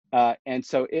 And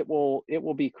so it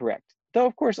will be correct. Though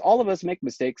of course all of us make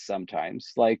mistakes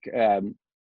sometimes, like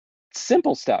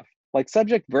simple stuff like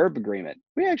subject verb agreement.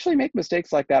 We actually make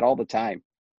mistakes like that all the time.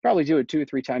 Probably do it 2 or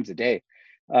 3 times a day.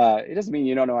 It doesn't mean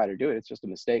you don't know how to do it. It's just a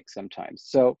mistake sometimes.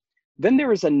 So then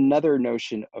there is another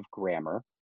notion of grammar,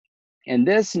 and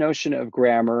this notion of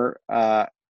grammar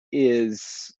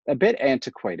is a bit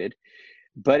antiquated,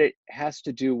 but it has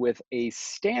to do with a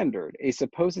standard, a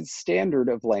supposed standard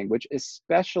of language,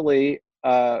 especially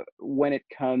when it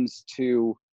comes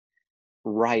to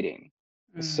writing.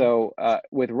 Mm. So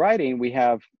with writing, we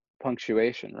have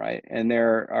punctuation, right? And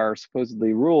there are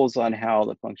supposedly rules on how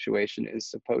the punctuation is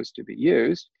supposed to be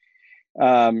used.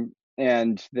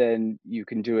 And then you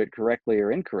can do it correctly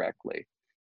or incorrectly.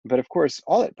 But of course,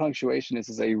 all that punctuation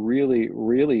is a really,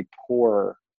 really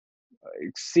poor,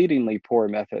 exceedingly poor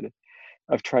method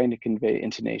of trying to convey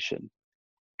intonation,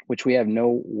 which we have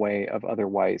no way of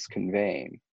otherwise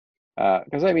conveying.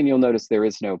 Because I mean, you'll notice there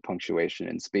is no punctuation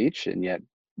in speech, and yet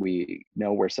we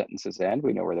know where sentences end,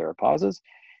 we know where there are pauses.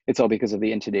 It's all because of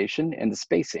the intonation and the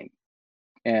spacing.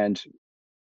 And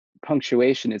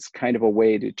punctuation is kind of a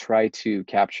way to try to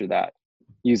capture that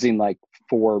using like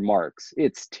 4 marks.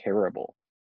 It's terrible.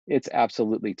 It's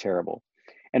absolutely terrible.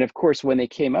 And of course, when they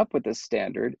came up with this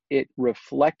standard, it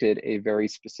reflected a very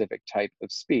specific type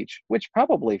of speech, which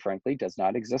probably, frankly, does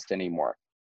not exist anymore.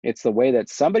 It's the way that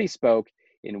somebody spoke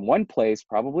in one place,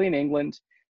 probably in England,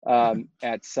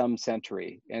 at some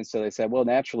century. And so they said, well,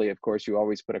 naturally, of course, you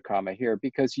always put a comma here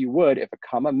because you would if a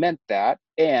comma meant that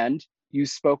and you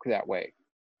spoke that way.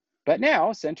 But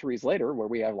now, centuries later, where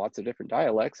we have lots of different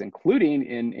dialects, including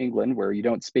in England, where you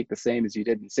don't speak the same as you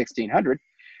did in 1600,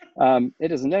 it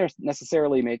doesn't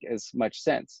necessarily make as much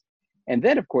sense. And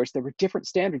then, of course, there were different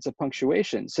standards of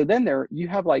punctuation. So then you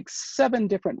have like 7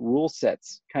 different rule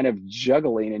sets kind of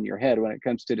juggling in your head when it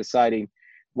comes to deciding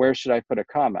where should I put a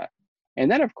comma. And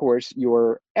then, of course,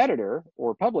 your editor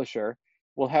or publisher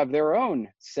will have their own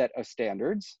set of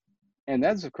standards. And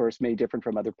that's, of course, made different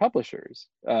from other publishers.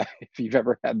 If you've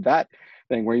ever had that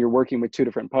thing where you're working with 2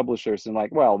 different publishers and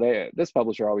like, well, this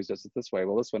publisher always does it this way.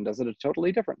 Well, this one does it a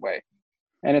totally different way.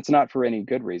 And it's not for any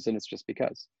good reason, it's just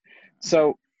because.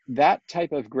 So that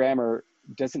type of grammar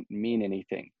doesn't mean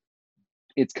anything.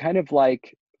 It's kind of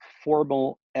like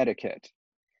formal etiquette.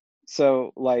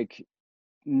 So, like,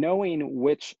 knowing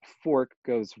which fork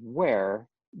goes where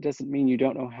doesn't mean you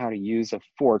don't know how to use a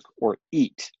fork or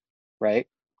eat, right?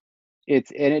 And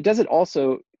it doesn't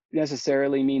also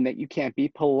necessarily mean that you can't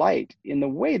be polite in the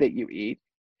way that you eat.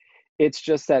 It's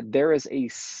just that there is a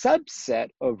subset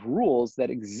of rules that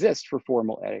exist for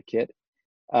formal etiquette,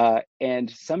 and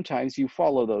sometimes you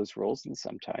follow those rules and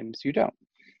sometimes you don't.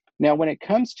 Now, when it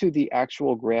comes to the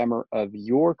actual grammar of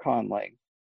your conlang,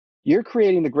 you're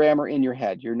creating the grammar in your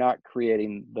head. You're not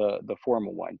creating the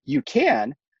formal one. You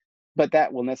can, but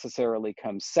that will necessarily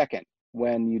come second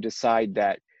when you decide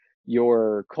that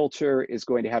your culture is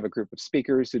going to have a group of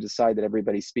speakers who decide that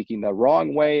everybody's speaking the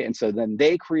wrong way. And so then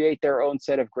they create their own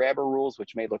set of grammar rules,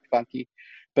 which may look funky,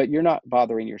 but you're not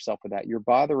bothering yourself with that. You're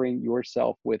bothering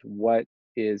yourself with what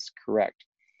is correct.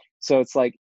 So it's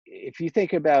like, if you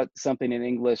think about something in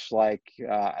English, like,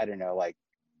 I don't know, like,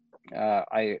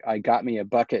 I got me a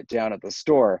bucket down at the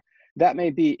store, that may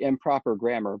be improper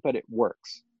grammar, but it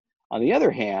works. On the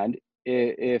other hand,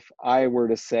 if I were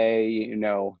to say,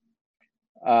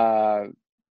 uh,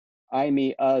 I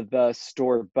me the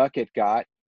store bucket got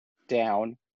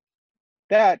down,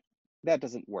 that that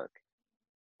doesn't work,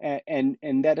 and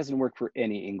that doesn't work for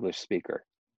any English speaker.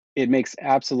 It makes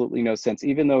absolutely no sense,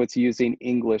 even though it's using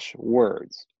English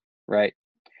words, right?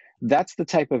 That's the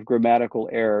type of grammatical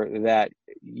error that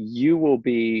you will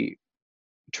be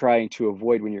trying to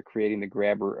avoid when you're creating the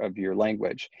grammar of your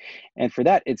language. And for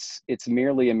that, it's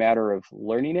merely a matter of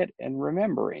learning it and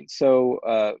remembering.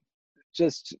 So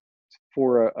just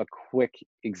for a quick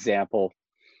example,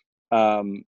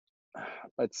 um,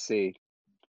 let's see.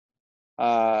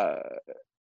 Uh,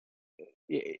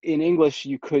 in English,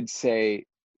 you could say,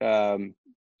 um,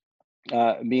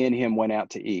 me and him went out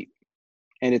to eat.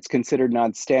 And it's considered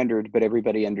non-standard, but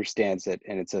everybody understands it,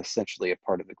 and it's essentially a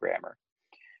part of the grammar.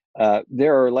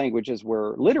 There are languages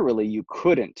where literally you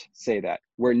couldn't say that,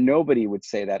 where nobody would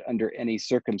say that under any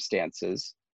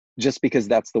circumstances, just because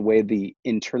that's the way the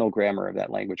internal grammar of that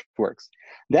language works.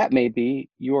 That may be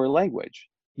your language.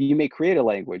 You may create a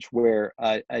language where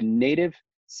a native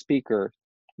speaker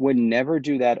would never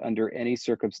do that under any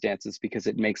circumstances because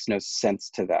it makes no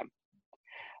sense to them.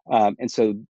 And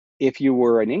so if you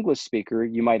were an English speaker,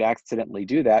 you might accidentally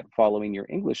do that following your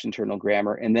English internal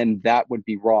grammar, and then that would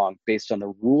be wrong based on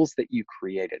the rules that you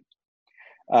created.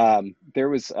 There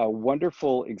was a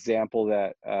wonderful example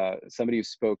that somebody who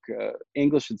spoke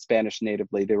English and Spanish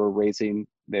natively, they were raising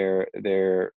their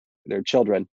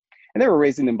children, and they were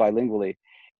raising them bilingually,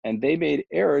 and they made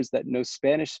errors that no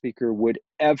Spanish speaker would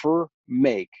ever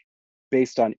make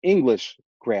based on English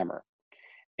grammar.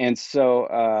 And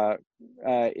so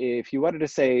if you wanted to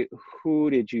say, who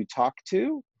did you talk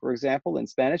to, for example, in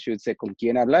Spanish, you would say, ¿con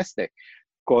quién hablaste?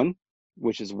 Con,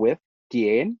 which is with,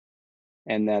 quién,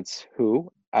 and that's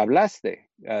who, hablaste,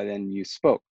 then you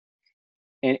spoke.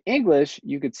 In English,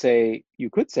 you could say,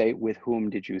 with whom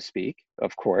did you speak?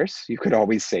 Of course, you could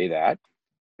always say that,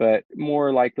 but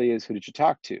more likely is who did you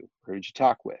talk to? Who did you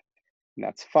talk with? And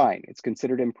that's fine. It's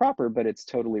considered improper, but it's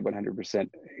totally 100%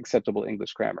 acceptable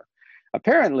English grammar.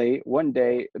 Apparently, one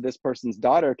day, this person's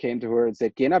daughter came to her and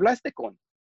said, ¿Quién hablaste con?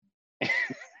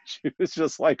 She was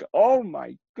just like, oh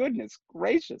my goodness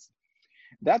gracious.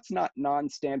 That's not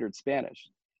non-standard Spanish.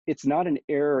 It's not an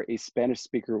error a Spanish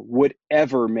speaker would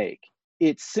ever make.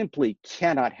 It simply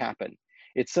cannot happen.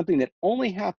 It's something that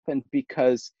only happened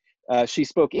because she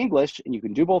spoke English, and you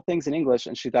can do both things in English.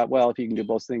 And she thought, well, if you can do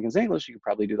both things in English, you can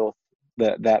probably do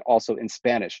that also in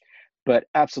Spanish. But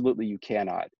absolutely, you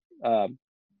cannot.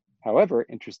 However,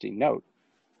 interesting note,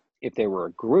 if there were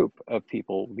a group of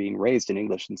people being raised in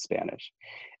English and Spanish,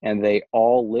 and they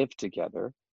all lived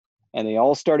together, and they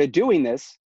all started doing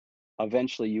this,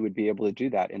 eventually you would be able to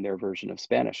do that in their version of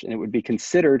Spanish, and it would be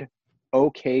considered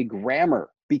okay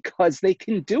grammar because they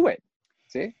can do it.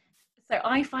 See? So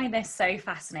I find this so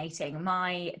fascinating.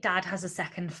 My dad has a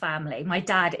second family. My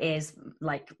dad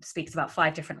speaks about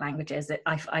 5 different languages.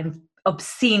 I'm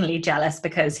obscenely jealous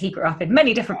because he grew up in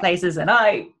many different places, and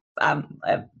I am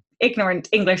an ignorant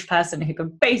English person who can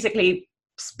basically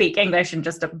speak English and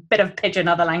just a bit of pidgin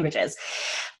other languages.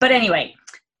 But anyway,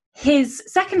 his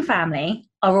second family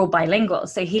are all bilingual.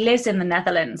 So he lives in the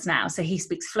Netherlands now. So he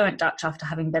speaks fluent Dutch after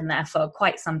having been there for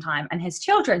quite some time. And his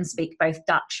children speak both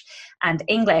Dutch and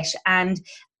English. And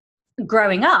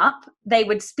growing up, they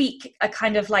would speak a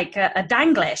kind of like a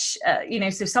Danglish,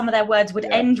 so some of their words would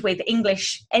end with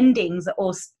English endings,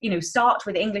 or, start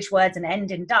with English words and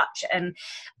end in Dutch. And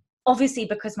obviously,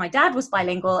 because my dad was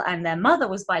bilingual and their mother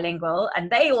was bilingual,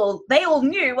 and they all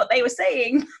knew what they were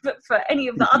saying, but for any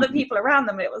of the other people around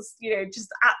them, it was, just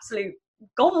absolute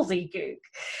gobbledygook.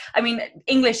 I mean,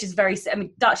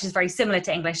 Dutch is very similar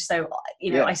to English, so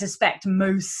I suspect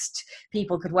most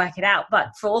people could work it out. But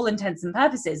for all intents and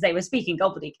purposes, they were speaking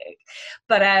gobbledygook.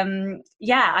 But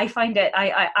I find it.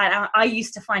 I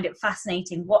used to find it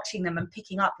fascinating watching them and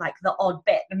picking up like the odd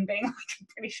bit and being like, I'm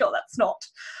pretty sure that's not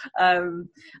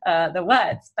the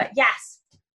words. But yes,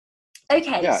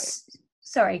 okay. Yeah.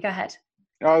 Sorry, go ahead.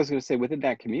 I was going to say, within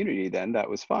that community, then that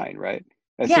was fine, right?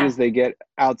 As soon as they get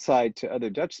outside to other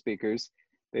Dutch speakers,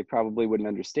 they probably wouldn't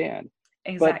understand.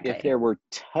 Exactly. But if there were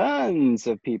tons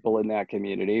of people in that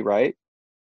community, right,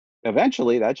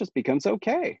 eventually that just becomes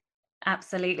okay.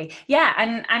 Absolutely. Yeah.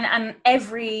 And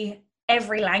every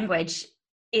language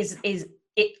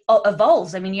it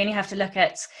evolves. I mean, you only have to look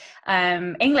at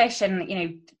English and,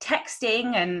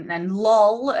 texting and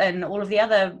lol and all of the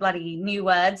other bloody new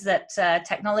words that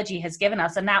technology has given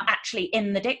us are now actually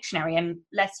in the dictionary,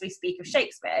 unless we speak of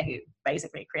Shakespeare, who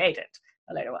basically created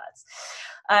a load of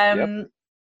words.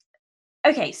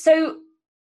 Okay, so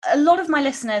a lot of my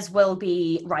listeners will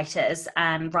be writers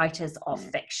and writers of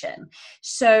fiction.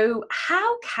 So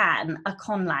how can a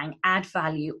conlang add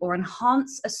value or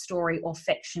enhance a story or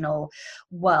fictional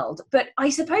world? But I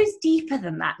suppose deeper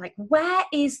than that, like, where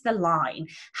is the line?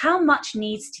 How much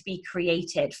needs to be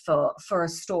created for a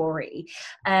story?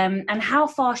 And how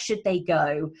far should they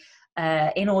go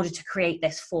in order to create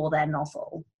this for their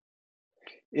novel?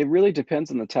 It really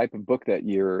depends on the type of book that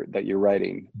you're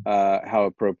writing, how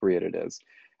appropriate it is.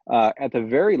 At the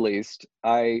very least,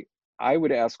 I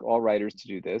would ask all writers to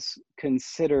do this.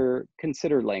 Consider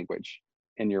language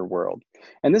in your world,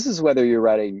 and this is whether you're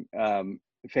writing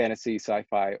fantasy,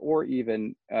 sci-fi, or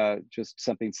even just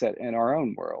something set in our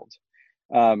own world.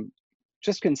 Um,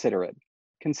 just consider it.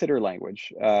 Consider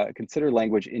language. Consider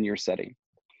language in your setting.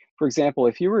 For example,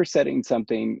 if you were setting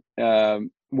something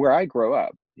where I grow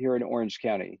up here in Orange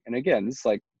County, and again, this is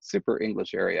like super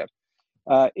English area,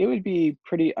 it would be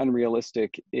pretty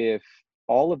unrealistic if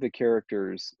all of the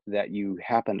characters that you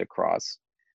happened across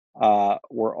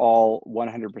were all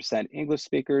 100% English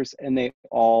speakers and they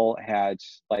all had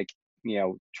like,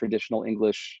 traditional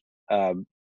English um,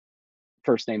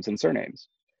 first names and surnames.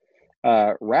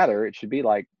 Rather, it should be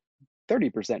like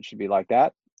 30% should be like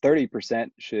that.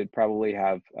 30% should probably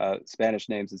have Spanish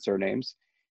names and surnames,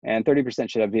 and 30%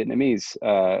 should have Vietnamese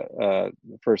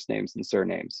first names and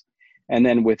surnames. And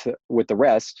then with the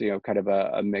rest, kind of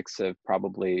a mix of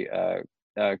probably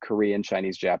Korean,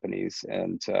 Chinese, Japanese,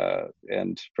 and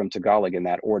from Tagalog in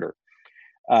that order.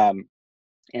 Um,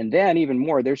 and then even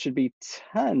more, there should be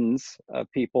tons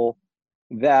of people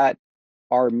that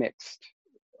are mixed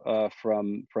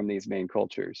from these main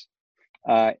cultures.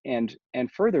 And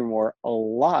furthermore, a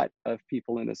lot of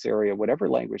people in this area, whatever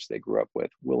language they grew up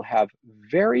with, will have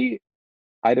very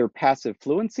either passive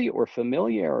fluency or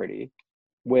familiarity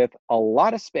with a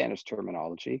lot of Spanish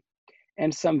terminology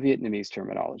and some Vietnamese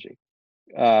terminology.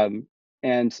 Um,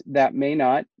 and that may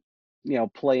not,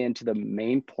 play into the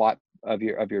main plot of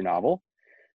your novel,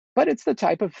 but it's the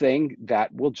type of thing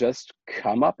that will just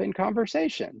come up in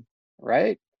conversation,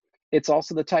 right? It's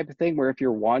also the type of thing where if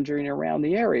you're wandering around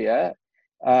the area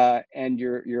and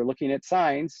you're looking at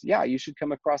signs, yeah, you should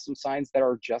come across some signs that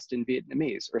are just in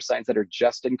Vietnamese or signs that are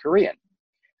just in Korean,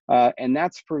 and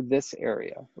that's for this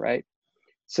area, right?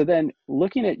 So then,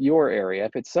 looking at your area,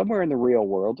 if it's somewhere in the real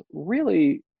world,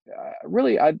 you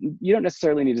don't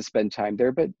necessarily need to spend time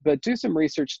there, but do some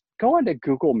research. Go onto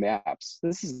Google Maps.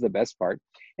 This is the best part,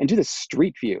 and do the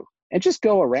street view, and just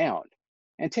go around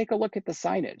and take a look at the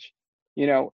signage.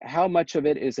 How much of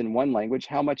it is in one language,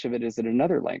 how much of it is in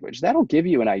another language. That'll give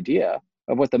you an idea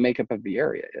of what the makeup of the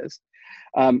area is.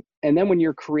 And then when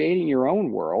you're creating your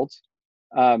own world,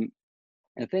 um,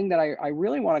 the thing that I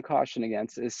really want to caution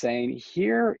against is saying,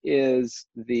 here is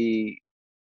the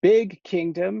big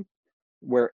kingdom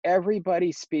where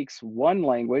everybody speaks one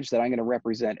language that I'm going to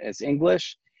represent as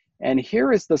English. And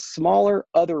here is the smaller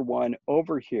other one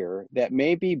over here that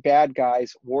may be bad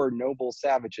guys or noble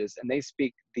savages, and they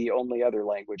speak the only other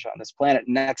language on this planet,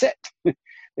 and that's it.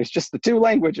 There's just the two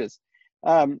languages.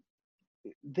 Um,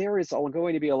 there is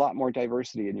going to be a lot more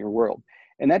diversity in your world.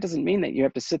 And that doesn't mean that you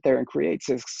have to sit there and create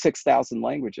 6,000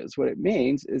 languages. What it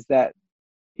means is that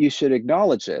you should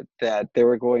acknowledge it, that there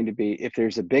are going to be, if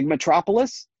there's a big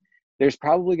metropolis, there's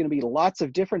probably going to be lots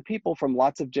of different people from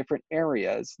lots of different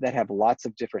areas that have lots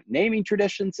of different naming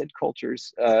traditions and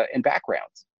cultures and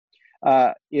backgrounds.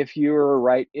 If you're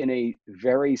right in a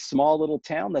very small little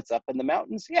town that's up in the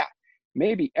mountains, yeah,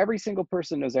 maybe every single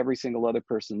person knows every single other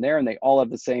person there and they all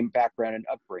have the same background and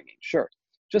upbringing. Sure.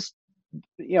 Just,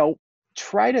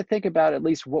 try to think about at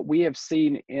least what we have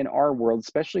seen in our world,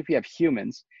 especially if you have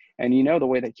humans and the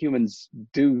way that humans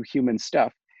do human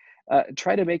stuff.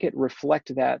 Try to make it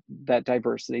reflect that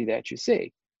diversity that you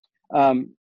see.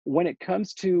 When it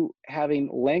comes to having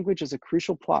language as a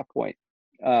crucial plot point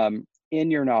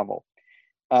in your novel,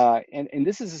 and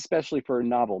this is especially for a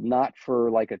novel, not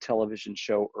for like a television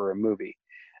show or a movie,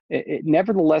 it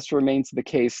nevertheless remains the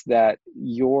case that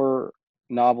your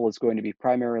novel is going to be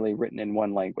primarily written in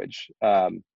one language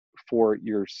for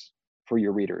your for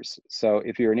your readers. So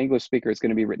if you're an English speaker, it's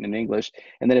going to be written in English.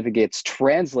 And then if it gets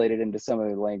translated into some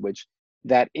other language,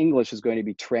 that English is going to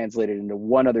be translated into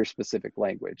one other specific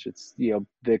language. It's,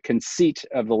 the conceit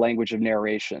of the language of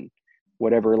narration,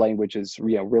 whatever language is,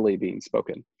 really being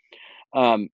spoken.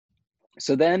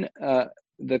 So then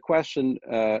the question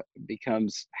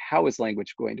becomes, how is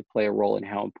language going to play a role and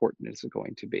how important is it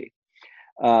going to be?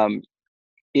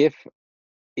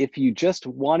 If you just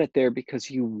want it there because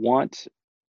you want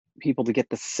people to get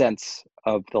the sense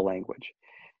of the language,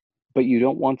 but you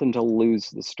don't want them to lose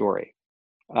the story.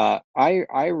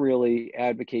 I really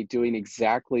advocate doing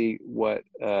exactly what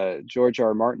George R.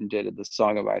 R. Martin did in The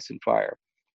Song of Ice and Fire.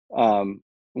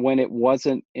 When it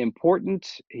wasn't important,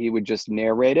 he would just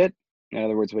narrate it. In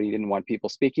other words, when he didn't want people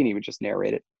speaking, he would just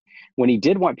narrate it. When he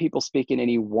did want people speaking and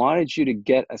he wanted you to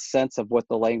get a sense of what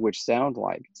the language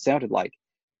sounded like,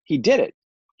 he did it.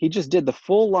 He just did the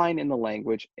full line in the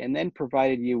language and then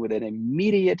provided you with an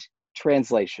immediate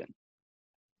translation.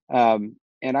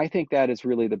 And I think that is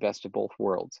really the best of both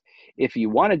worlds. If you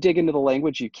want to dig into the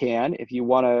language, you can. If you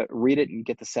want to read it and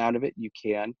get the sound of it, you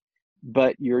can.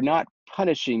 But you're not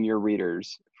punishing your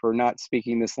readers for not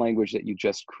speaking this language that you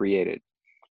just created.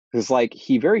 Because like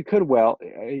he very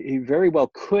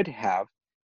well could have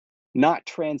not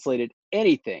translated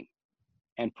anything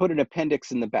and put an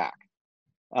appendix in the back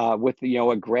with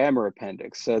a grammar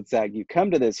appendix. So it's that you come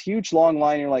to this huge long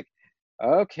line, and you're like,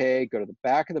 okay, go to the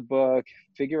back of the book,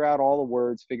 figure out all the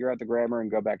words, figure out the grammar, and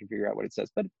go back and figure out what it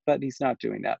says. But he's not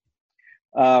doing that.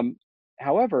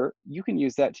 However, you can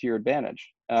use that to your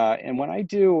advantage. And when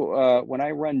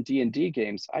I run D&D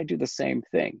games, I do the same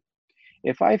thing.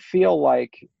 If I feel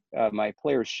like my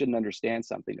players shouldn't understand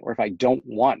something, or if I don't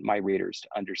want my readers to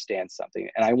understand something,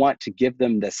 and I want to give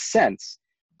them the sense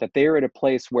that they're at a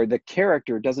place where the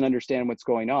character doesn't understand what's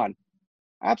going on,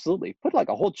 absolutely put like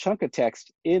a whole chunk of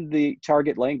text in the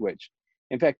target language.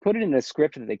 In fact, put it in a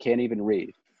script that they can't even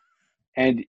read,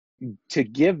 and to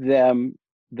give them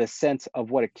the sense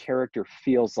of what a character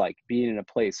feels like being in a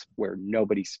place where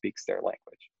nobody speaks their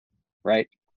language, right?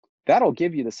 That'll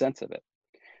give you the sense of it.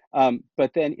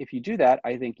 But then if you do that,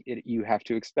 I think you have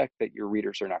to expect that your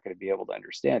readers are not going to be able to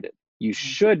understand it. You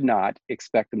should not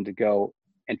expect them to go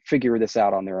and figure this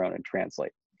out on their own and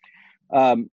translate.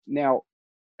 Now,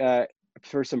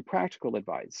 for some practical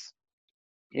advice,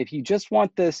 if you just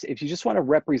want to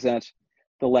represent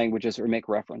the languages or make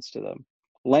reference to them,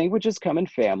 languages come in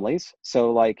families.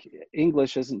 So like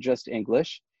English isn't just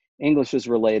English. English is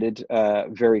related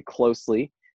very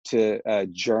closely to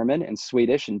German and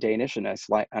Swedish and Danish and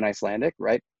Icelandic,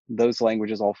 right? Those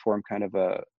languages all form kind of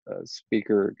a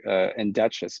speaker, and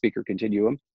Dutch, a speaker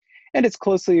continuum. And it's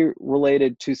closely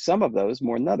related to some of those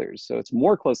more than others. So it's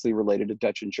more closely related to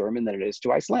Dutch and German than it is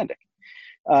to Icelandic.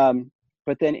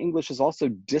 But then English is also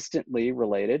distantly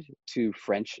related to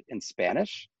French and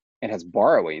Spanish, and has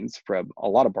a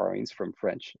lot of borrowings from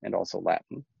French and also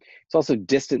Latin. It's also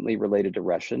distantly related to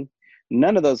Russian.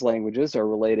 None of those languages are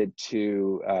related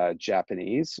to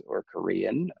Japanese or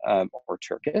Korean or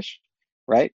Turkish,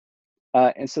 right?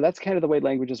 And so that's kind of the way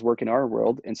languages work in our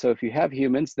world. And so if you have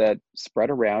humans that spread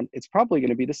around, it's probably going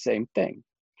to be the same thing.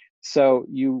 So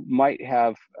you might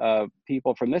have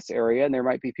people from this area, and there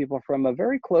might be people from a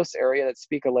very close area that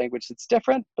speak a language that's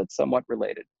different, but somewhat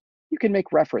related. You can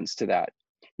make reference to that.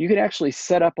 You can actually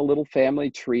set up a little family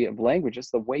tree of languages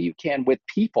the way you can with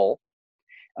people.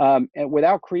 And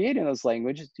without creating those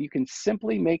languages, you can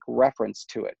simply make reference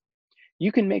to it.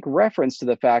 You can make reference to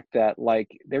the fact that like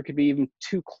there could be even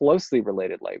two closely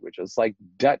related languages like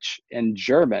Dutch and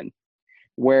German,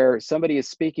 where somebody is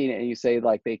speaking and you say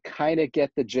like they kind of get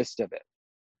the gist of it,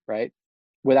 right?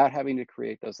 Without having to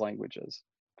create those languages.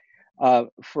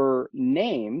 For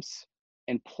names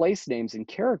and place names and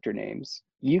character names,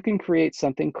 you can create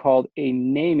something called a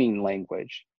naming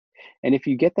language. And if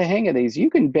you get the hang of these, you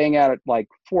can bang out like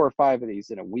 4 or 5 of these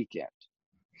in a weekend.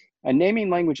 A naming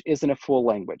language isn't a full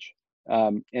language.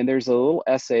 And there's a little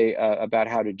essay about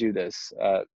how to do this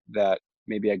that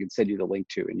maybe I could send you the link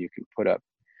to and you can put up.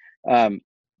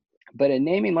 But a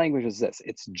naming language is this: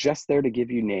 it's just there to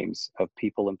give you names of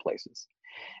people and places.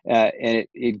 And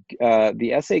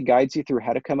the essay guides you through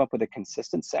how to come up with a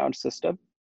consistent sound system,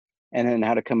 and then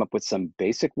how to come up with some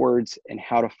basic words and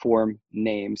how to form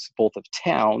names both of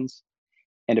towns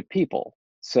and of people.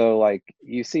 So like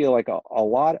you see like a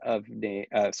lot of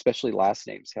especially last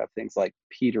names have things like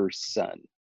Peterson,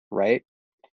 right?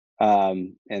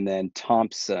 And then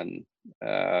Thompson,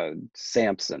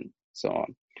 Sampson, so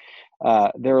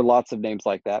on. There are lots of names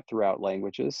like that throughout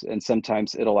languages, and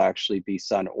sometimes it'll actually be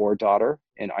son or daughter.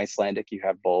 In Icelandic, you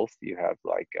have both. You have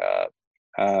like,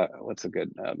 what's a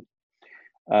good,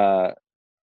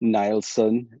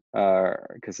 Nilsson,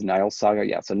 because Niles Saga,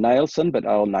 yeah, so Nilsson, but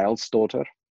Nilsdóttir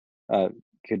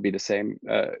could be the same.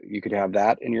 You could have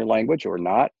that in your language or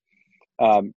not.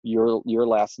 Your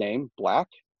last name, Black,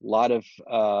 a lot of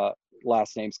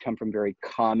last names come from very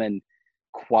common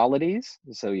qualities.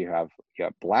 So you have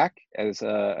Black as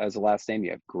a last name,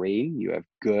 you have Green, you have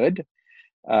Good,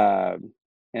 and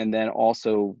then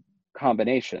also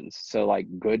combinations. So like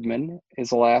Goodman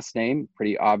is a last name,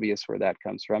 pretty obvious where that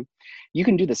comes from. You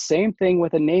can do the same thing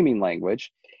with a naming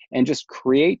language and just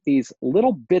create these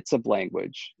little bits of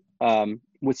language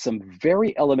with some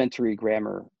very elementary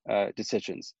grammar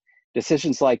decisions.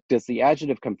 Decisions like, does the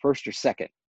adjective come first or second?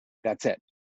 That's it,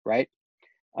 right?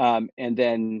 And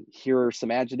then here are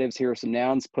some adjectives, here are some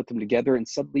nouns, put them together, and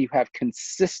suddenly you have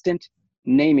consistent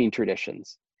naming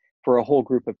traditions for a whole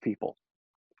group of people.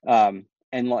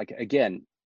 And like, again,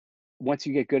 once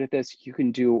you get good at this, you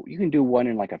can do one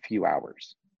in like a few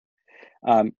hours.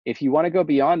 If you want to go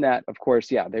beyond that, of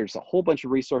course, yeah, there's a whole bunch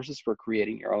of resources for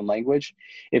creating your own language.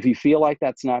 If you feel like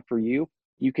that's not for you,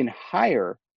 you can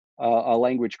hire a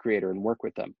language creator and work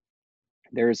with them.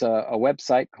 There's a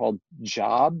website called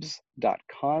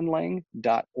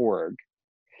jobs.conlang.org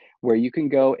where you can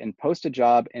go and post a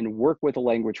job and work with a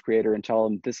language creator and tell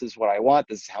them, this is what I want,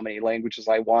 this is how many languages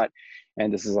I want,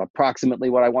 and this is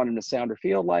approximately what I want them to sound or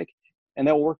feel like. And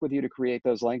they'll work with you to create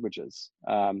those languages,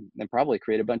 and probably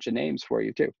create a bunch of names for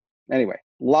you too. Anyway,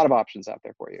 a lot of options out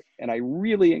there for you. And I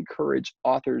really encourage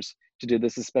authors to do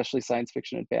this, especially science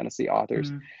fiction and fantasy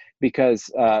authors,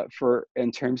 because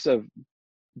in terms of,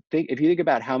 if you think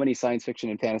about how many science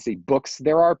fiction and fantasy books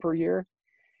there are per year,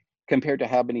 compared to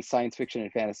how many science fiction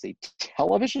and fantasy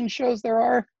television shows there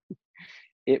are,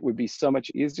 it would be so much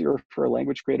easier for a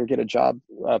language creator to get a job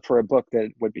for a book than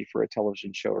it would be for a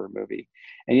television show or a movie.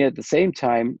 And yet at the same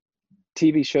time,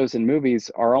 TV shows and movies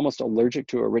are almost allergic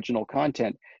to original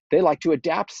content. They like to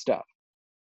adapt stuff.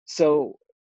 So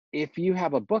if you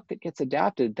have a book that gets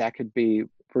adapted, that could be,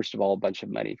 first of all, a bunch of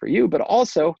money for you, but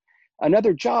also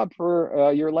another job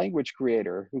for your language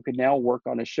creator who could now work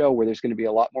on a show where there's going to be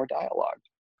a lot more dialogue.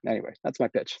 Anyway, that's my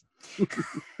pitch.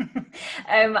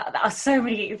 There are so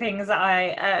many things that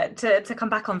I to come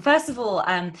back on. First of all,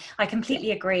 I completely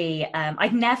agree.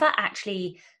 I've never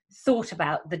actually thought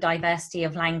about the diversity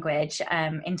of language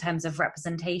in terms of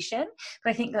representation,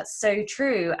 but I think that's so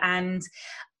true, and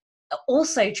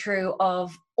also true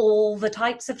of all the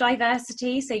types of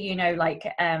diversity. So, like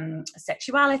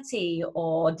sexuality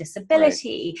or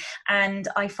disability. Right. And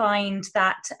I find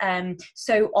that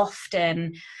so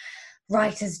often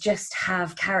writers just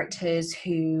have characters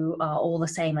who are all the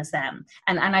same as them.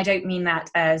 And I don't mean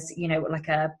that as, like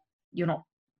you're not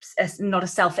a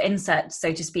self-insert,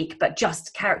 so to speak, but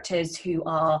just characters who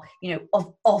are,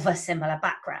 of a similar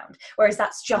background. Whereas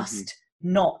that's just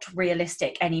not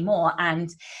realistic anymore.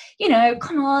 And,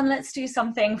 come on, let's do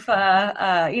something for,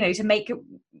 to make,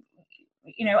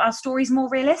 our stories more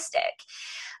realistic.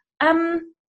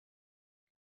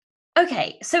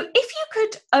 Okay, so if you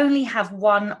could only have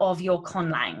one of your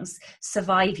conlangs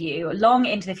survive you long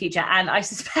into the future, and I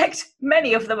suspect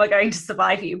many of them are going to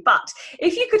survive you, but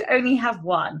if you could only have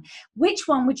one, which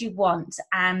one would you want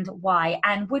and why?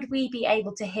 And would we be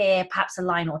able to hear perhaps a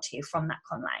line or two from that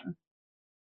conlang?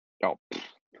 Oh,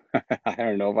 I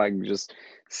don't know if I can just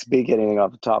speak anything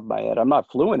off the top of my head. I'm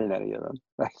not fluent in any of them.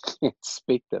 I can't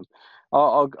speak them.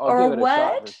 I'll give it a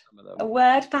shot for some of them. A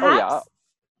word, perhaps? Oh, yeah.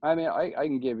 I mean, I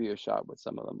can give you a shot with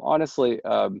some of them. Honestly,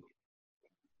 I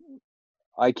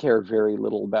care very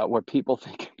little about what people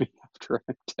think of me after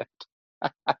I'm dead.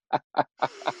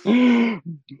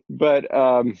 but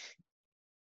like,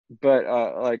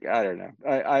 I don't know.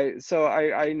 I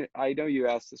know you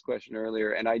asked this question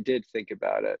earlier, and I did think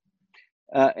about it.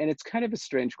 And it's kind of a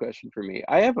strange question for me.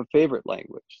 I have a favorite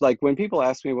language. Like when people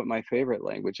ask me what my favorite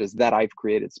language is that I've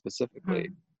created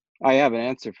specifically, I have an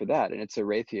answer for that, and it's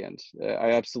Erathian.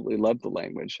 I absolutely love the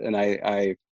language, and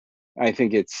I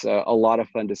think it's a lot of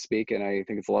fun to speak, and I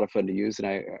think it's a lot of fun to use, and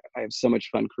I have so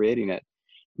much fun creating it.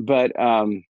 But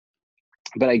I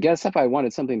guess if I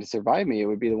wanted something to survive me, it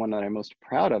would be the one that I'm most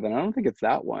proud of, and I don't think it's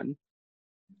that one.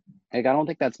 Like, I don't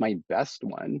think that's my best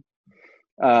one.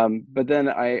 But then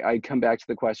I come back to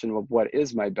the question of what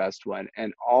is my best one,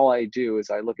 and all I do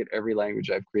is I look at every language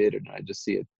I've created, and I just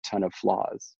see a ton of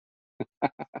flaws.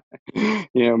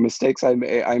 Mistakes I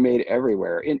made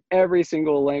everywhere in every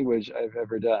single language I've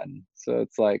ever done. So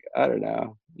it's like, I don't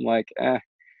know. I'm like,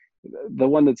 the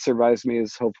one that survives me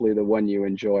is hopefully the one you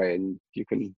enjoy, and you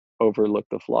can overlook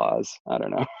the flaws. I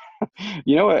don't know.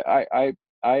 You know what? I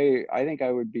think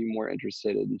I would be more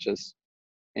interested in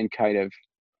kind of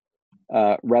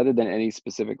rather than any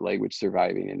specific language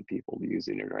surviving and people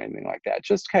using it or anything like that,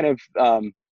 just kind of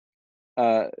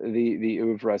the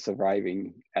oeuvre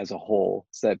surviving as a whole,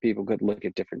 so that people could look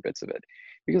at different bits of it.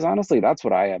 Because honestly, that's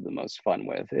what I have the most fun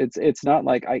with. It's not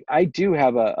like I do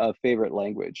have a favorite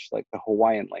language, like the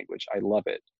Hawaiian language. I love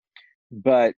it.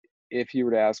 But if you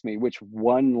were to ask me which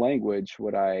one language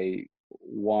would I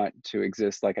want to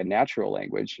exist like a natural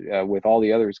language with all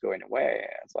the others going away,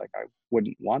 it's like I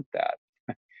wouldn't want that.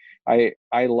 I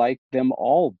like them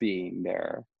all being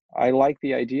there. I like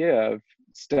the idea of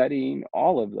studying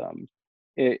all of them.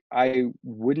 I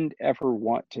wouldn't ever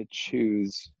want to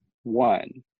choose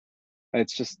one.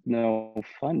 It's just no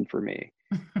fun for me,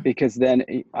 because then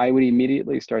I would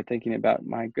immediately start thinking about,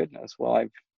 my goodness, well,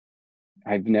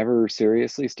 I've never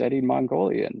seriously studied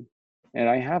Mongolian, and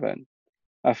I haven't.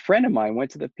 A friend of mine went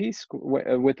to the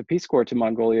with the Peace Corps to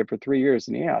Mongolia for 3 years,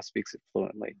 and yeah, speaks it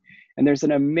fluently. And there's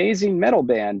an amazing metal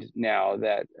band now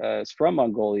that is from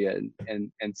Mongolia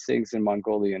and sings in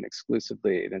Mongolian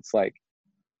exclusively. And it's like,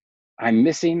 I'm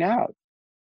missing out.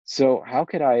 So how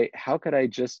could I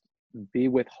just be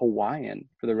with Hawaiian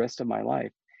for the rest of my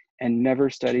life and never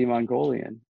study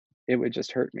Mongolian? It would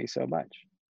just hurt me so much.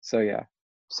 So yeah,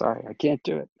 sorry, I can't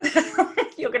do it.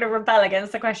 You're going to rebel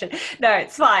against the question. No,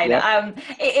 it's fine. Yep.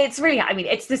 It's really, I mean,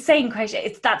 it's the same question.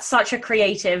 That's such a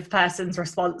creative person's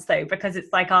response, though, because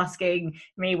it's like asking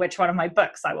me which one of my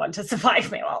books I want to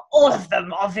survive me. Well, all of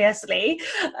them, obviously.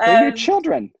 They're your Um,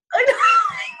 children.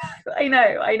 I know,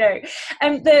 I know.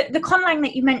 The conlang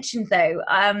that you mentioned, though,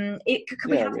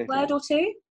 could we Yeah, have a right word here. or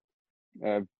two?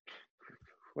 Uh,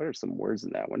 what are some words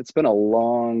in that one? It's been a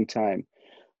long time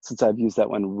since I've used that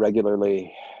one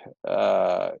regularly.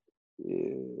 Okay,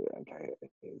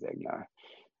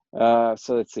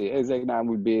 so let's see. Exegna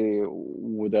would be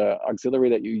with the auxiliary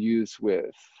that you use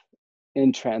with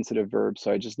intransitive verbs.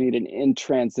 So I just need an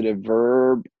intransitive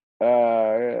verb.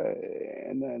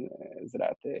 And then is it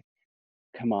out there?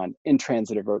 Come on,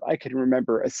 intransitive verb. I can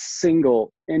remember a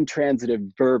single intransitive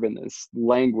verb in this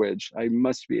language. I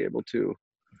must be able to.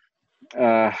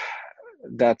 Uh,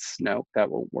 no, that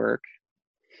won't work.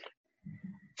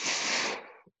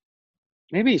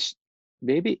 Maybe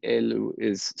maybe elu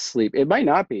is sleep. It might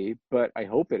not be, but I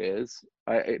hope it is.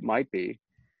 It might be.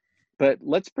 But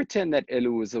let's pretend that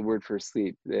elu is a word for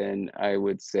sleep. Then I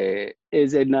would say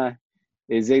ezena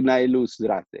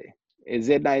iluzrate.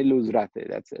 Ezena iluzrate.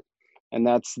 That's it. And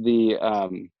that's the I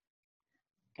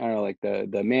don't know, like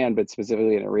the man, but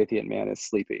specifically an Eritrean man is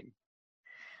sleeping.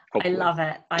 I Hopefully. love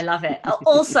it. I love it.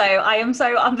 Also, I am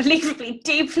so unbelievably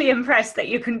deeply impressed that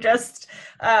you can just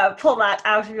pull that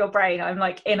out of your brain. I'm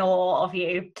like in awe of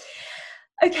you.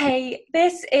 Okay,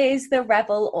 this is the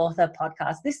Rebel Author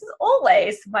Podcast. This is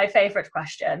always my favorite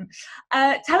question.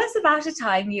 Tell us about a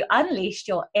time you unleashed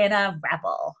your inner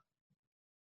rebel.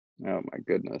 Oh my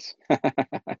goodness.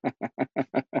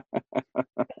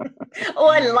 Oh,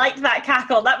 I like that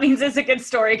cackle. That means there's a good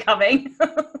story coming.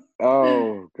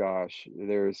 Oh gosh,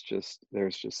 there's just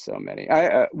so many.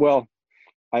 I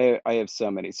have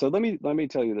so many. So let me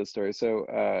tell you this story. So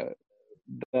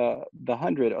the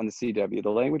hundred on the CW, the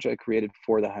language I created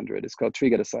for the hundred is called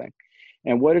Trigatasang.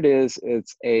 And what it is,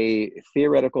 it's a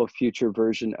theoretical future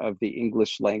version of the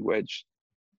English language.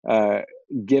 Uh,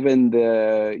 Given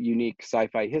the unique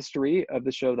sci-fi history of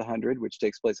the show The Hundred, which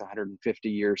takes place 150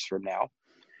 years from now,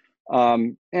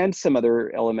 and some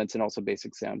other elements and also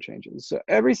basic sound changes. So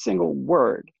every single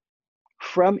word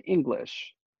from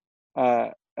English,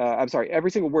 I'm sorry,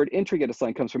 every single word in Trigatus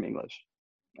slang comes from English.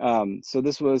 So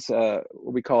this was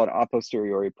what we call an a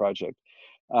posteriori project.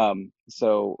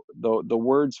 So the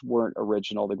words weren't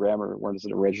original, the grammar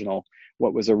wasn't original.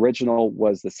 What was original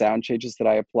was the sound changes that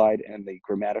I applied and the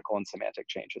grammatical and semantic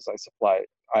changes I supplied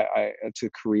to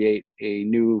create a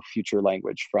new future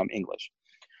language from English.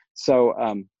 So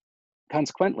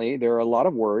consequently, there are a lot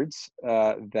of words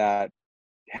that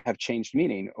have changed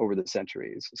meaning over the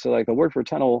centuries. So like the word for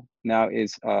tunnel now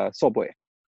is subway,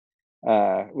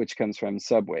 which comes from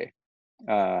subway,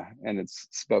 and it's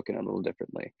spoken a little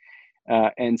differently.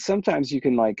 And sometimes you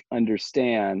can like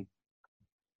understand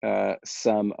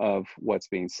some of what's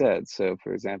being said. So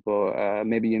for example,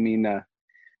 maybe you mean,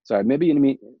 maybe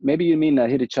you mean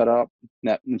hit each other up.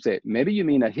 No, say maybe you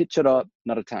mean hit each other up,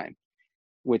 not a time,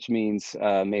 which means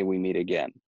may we meet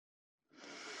again.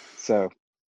 So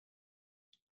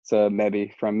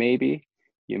maybe from maybe,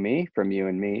 you me, from you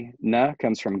and me. Na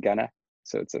comes from gonna,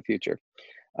 so it's a future.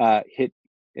 Hit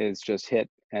is just hit,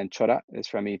 and chora is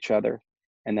from each other,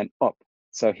 and then up.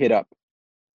 So hit up.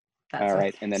 That's All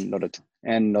right, and wicked.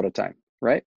 then not a time,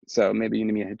 right? So maybe you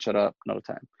need me to hit chora up, not a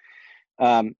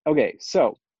time. Okay,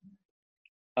 so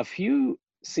a few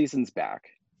seasons back,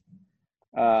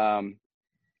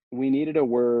 we needed a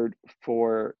word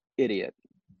for idiot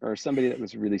or somebody that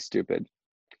was really stupid.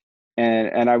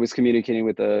 And I was communicating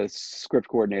with the script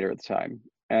coordinator at the time,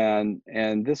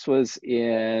 and this was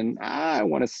in, I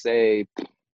want to say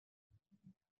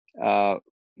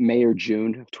May or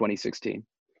June of 2016.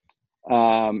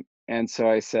 And so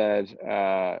I said,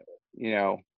 you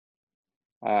know,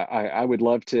 I would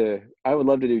love to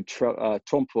do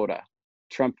Trump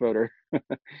voter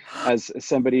as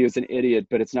somebody who's an idiot,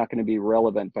 but it's not going to be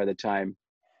relevant uh,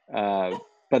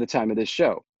 by the time of this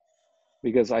show.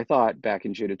 Because I thought back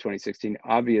in June of 2016,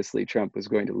 obviously Trump was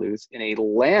going to lose in a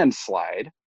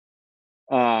landslide.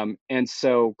 And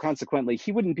so consequently,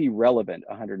 he wouldn't be relevant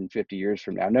 150 years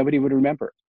from now. Nobody would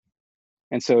remember.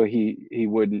 And so he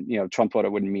wouldn't, Trump photo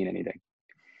wouldn't mean anything.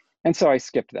 And so I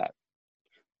skipped that.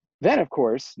 Then, of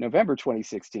course, November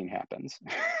 2016 happens.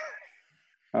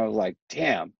 I was like,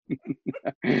 damn,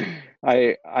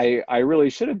 I really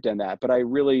should have done that, but I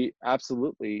really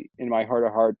absolutely, in my heart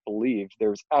of heart, believed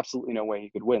there was absolutely no way he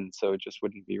could win, so it just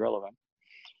wouldn't be relevant.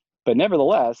 But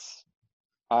nevertheless,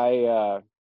 I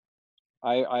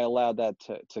I allowed that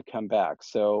to come back.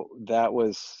 So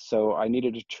I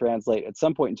needed to translate at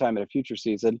some point in time in a future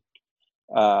season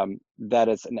that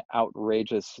is an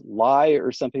outrageous lie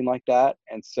or something like that,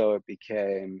 and so it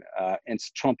became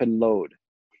it's Trumpen load.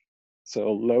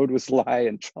 So load was lie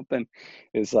and Trumpen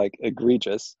is like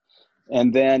egregious.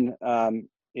 And then I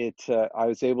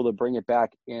was able to bring it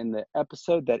back in the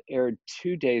episode that aired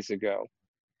 2 days ago.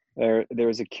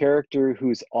 There's a character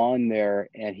who's on there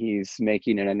and he's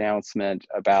making an announcement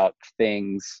about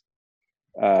things,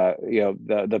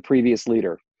 the previous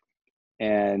leader.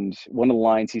 And one of the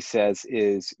lines he says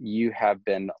is, "You have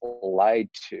been lied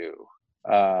to,"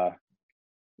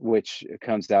 which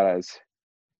comes out as,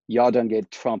 "Y'all done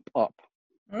get Trump up,"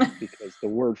 because the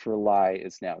word for lie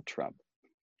is now Trump.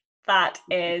 That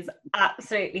is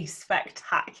absolutely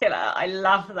spectacular. I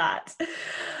love that.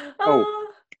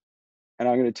 Oh, and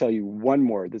I'm going to tell you one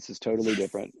more. This is totally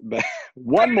different, but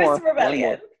one more,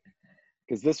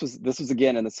 because this was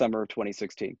again in the summer of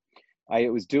 2016. I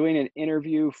was doing an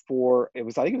interview I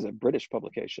think it was a British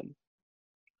publication.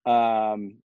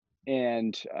 And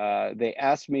they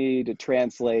asked me to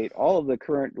translate all of the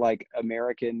current like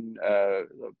American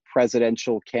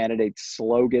presidential candidate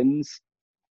slogans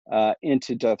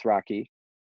into Dothraki.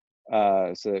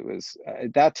 So it was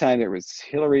at that time there was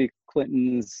Hillary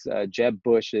Clinton's, Jeb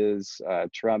Bush's,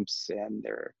 Trump's, and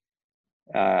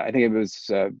I think it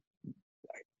was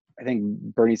I think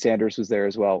Bernie Sanders was there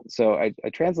as well. So I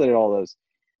translated all those.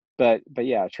 But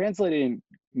yeah, translating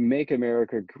 "Make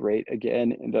America Great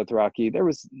Again" in Dothraki, there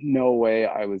was no way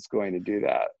I was going to do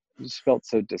that. It just felt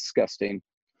so disgusting.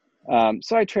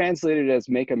 So I translated it as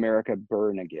 "Make America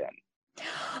Burn Again,"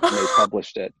 and they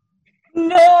published it.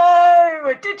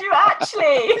 No, did you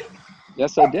actually?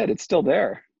 Yes, I did. It's still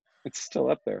there. It's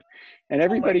still up there. And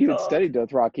everybody who had studied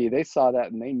Dothraki, they saw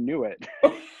that and they knew it.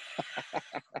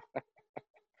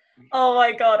 Oh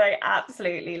my God, I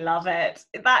absolutely love it.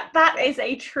 That is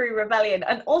a true rebellion.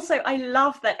 And also I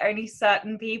love that only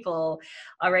certain people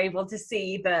are able to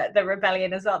see the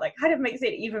rebellion as well. That kind of makes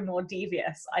it even more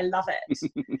devious. I love it.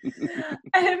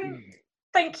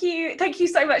 Thank you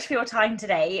so much for your time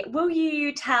today. Will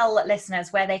you tell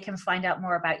listeners where they can find out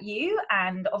more about you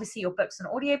and obviously your books and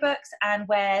audiobooks and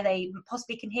where they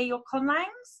possibly can hear your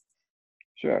conlangs?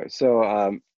 Sure.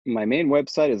 So my main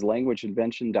website is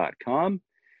languageinvention.com.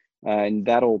 And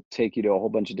that'll take you to a whole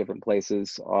bunch of different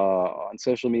places. On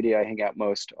social media, I hang out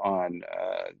most on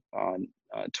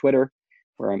Twitter,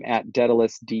 where I'm at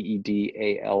Daedalus,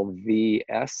 Dedalvs.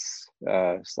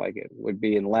 It's like it would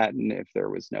be in Latin if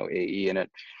there was no AE in it.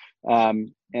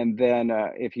 And then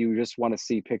if you just want to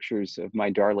see pictures of my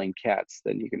darling cats,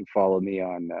 then you can follow me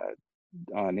on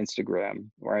Instagram,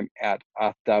 where I'm at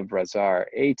Athavrazar,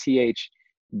 Athdavrazar.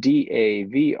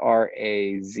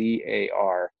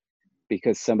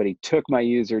 Because somebody took my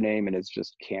username and is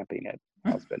just camping it.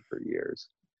 Has been for years.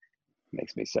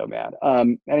 Makes me so mad.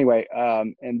 Anyway,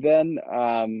 and then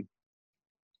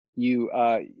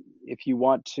if you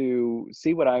want to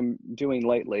see what I'm doing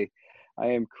lately, I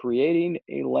am creating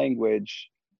a language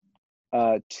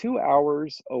 2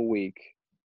 hours a week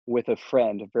with a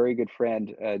friend, a very good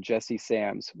friend, Jesse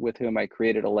Sams, with whom I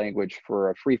created a language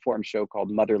for a freeform show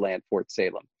called Motherland Fort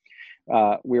Salem.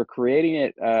 We're creating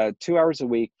it 2 hours a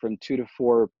week from 2 to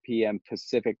 4 p.m.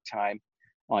 Pacific time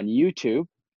on YouTube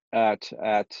at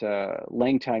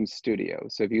Langtime Studio.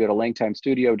 So if you go to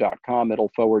langtimestudio.com, it'll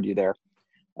forward you there.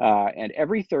 And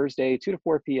every Thursday, 2 to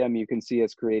 4 p.m., you can see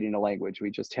us creating a language.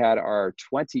 We just had our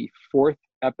 24th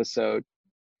episode,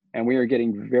 and we are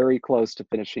getting very close to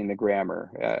finishing the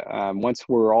grammar. Once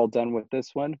we're all done with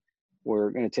this one, we're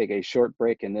going to take a short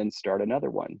break and then start another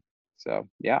one. So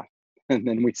yeah. And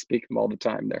then we speak them all the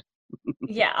time there.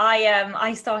 Yeah,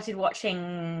 I started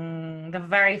watching the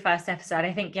very first episode,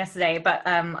 I think yesterday, but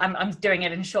I'm doing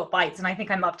it in short bites, and I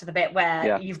think I'm up to the bit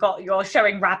where you're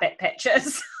showing rabbit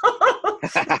pictures.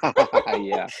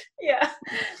 Yeah. Yeah.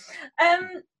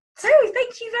 So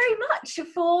thank you very much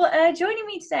for joining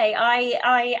me today.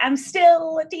 I am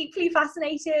still deeply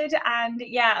fascinated, and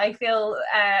yeah, I feel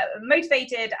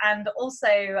motivated, and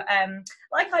also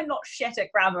like I'm not shit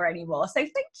at grammar anymore. So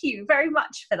thank you very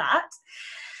much for that.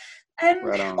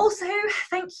 Right on. Also,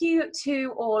 thank you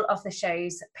to all of the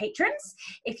show's patrons.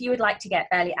 If you would like to get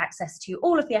early access to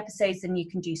all of the episodes, then you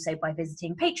can do so by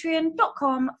visiting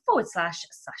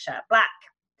patreon.com/Sasha Black.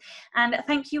 And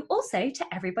thank you also to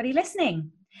everybody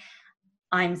listening.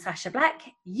 I'm Sasha Black.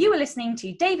 You were listening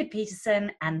to David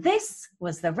Peterson, and this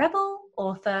was the Rebel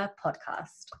Author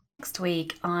Podcast. Next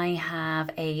week, I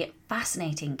have a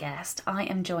fascinating guest. I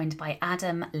am joined by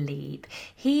Adam Lieb.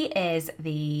 He is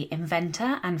the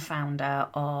inventor and founder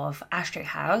of Astro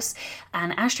House,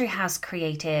 and Astro House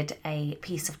created a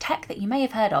piece of tech that you may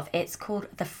have heard of. It's called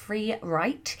the Free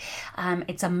Write.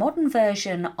 It's a modern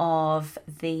version of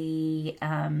the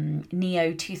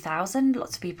Neo 2000.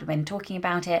 Lots of people have been talking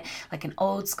about it, like an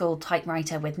old school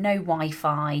typewriter with no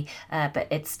Wi-Fi, but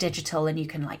it's digital and you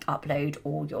can like upload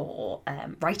all your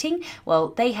writing. Well,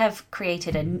 they have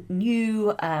created a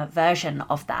new version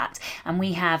of that, and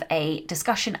we have a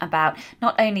discussion about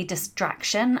not only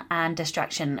distraction and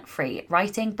distraction-free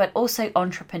writing, but also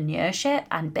entrepreneurship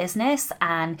and business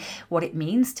and what it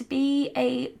means to be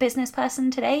a business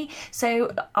person today.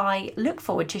 So I look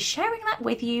forward to sharing that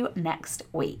with you next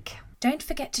week. Don't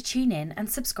forget to tune in and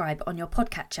subscribe on your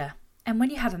podcatcher. And when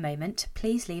you have a moment,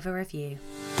 please leave a review.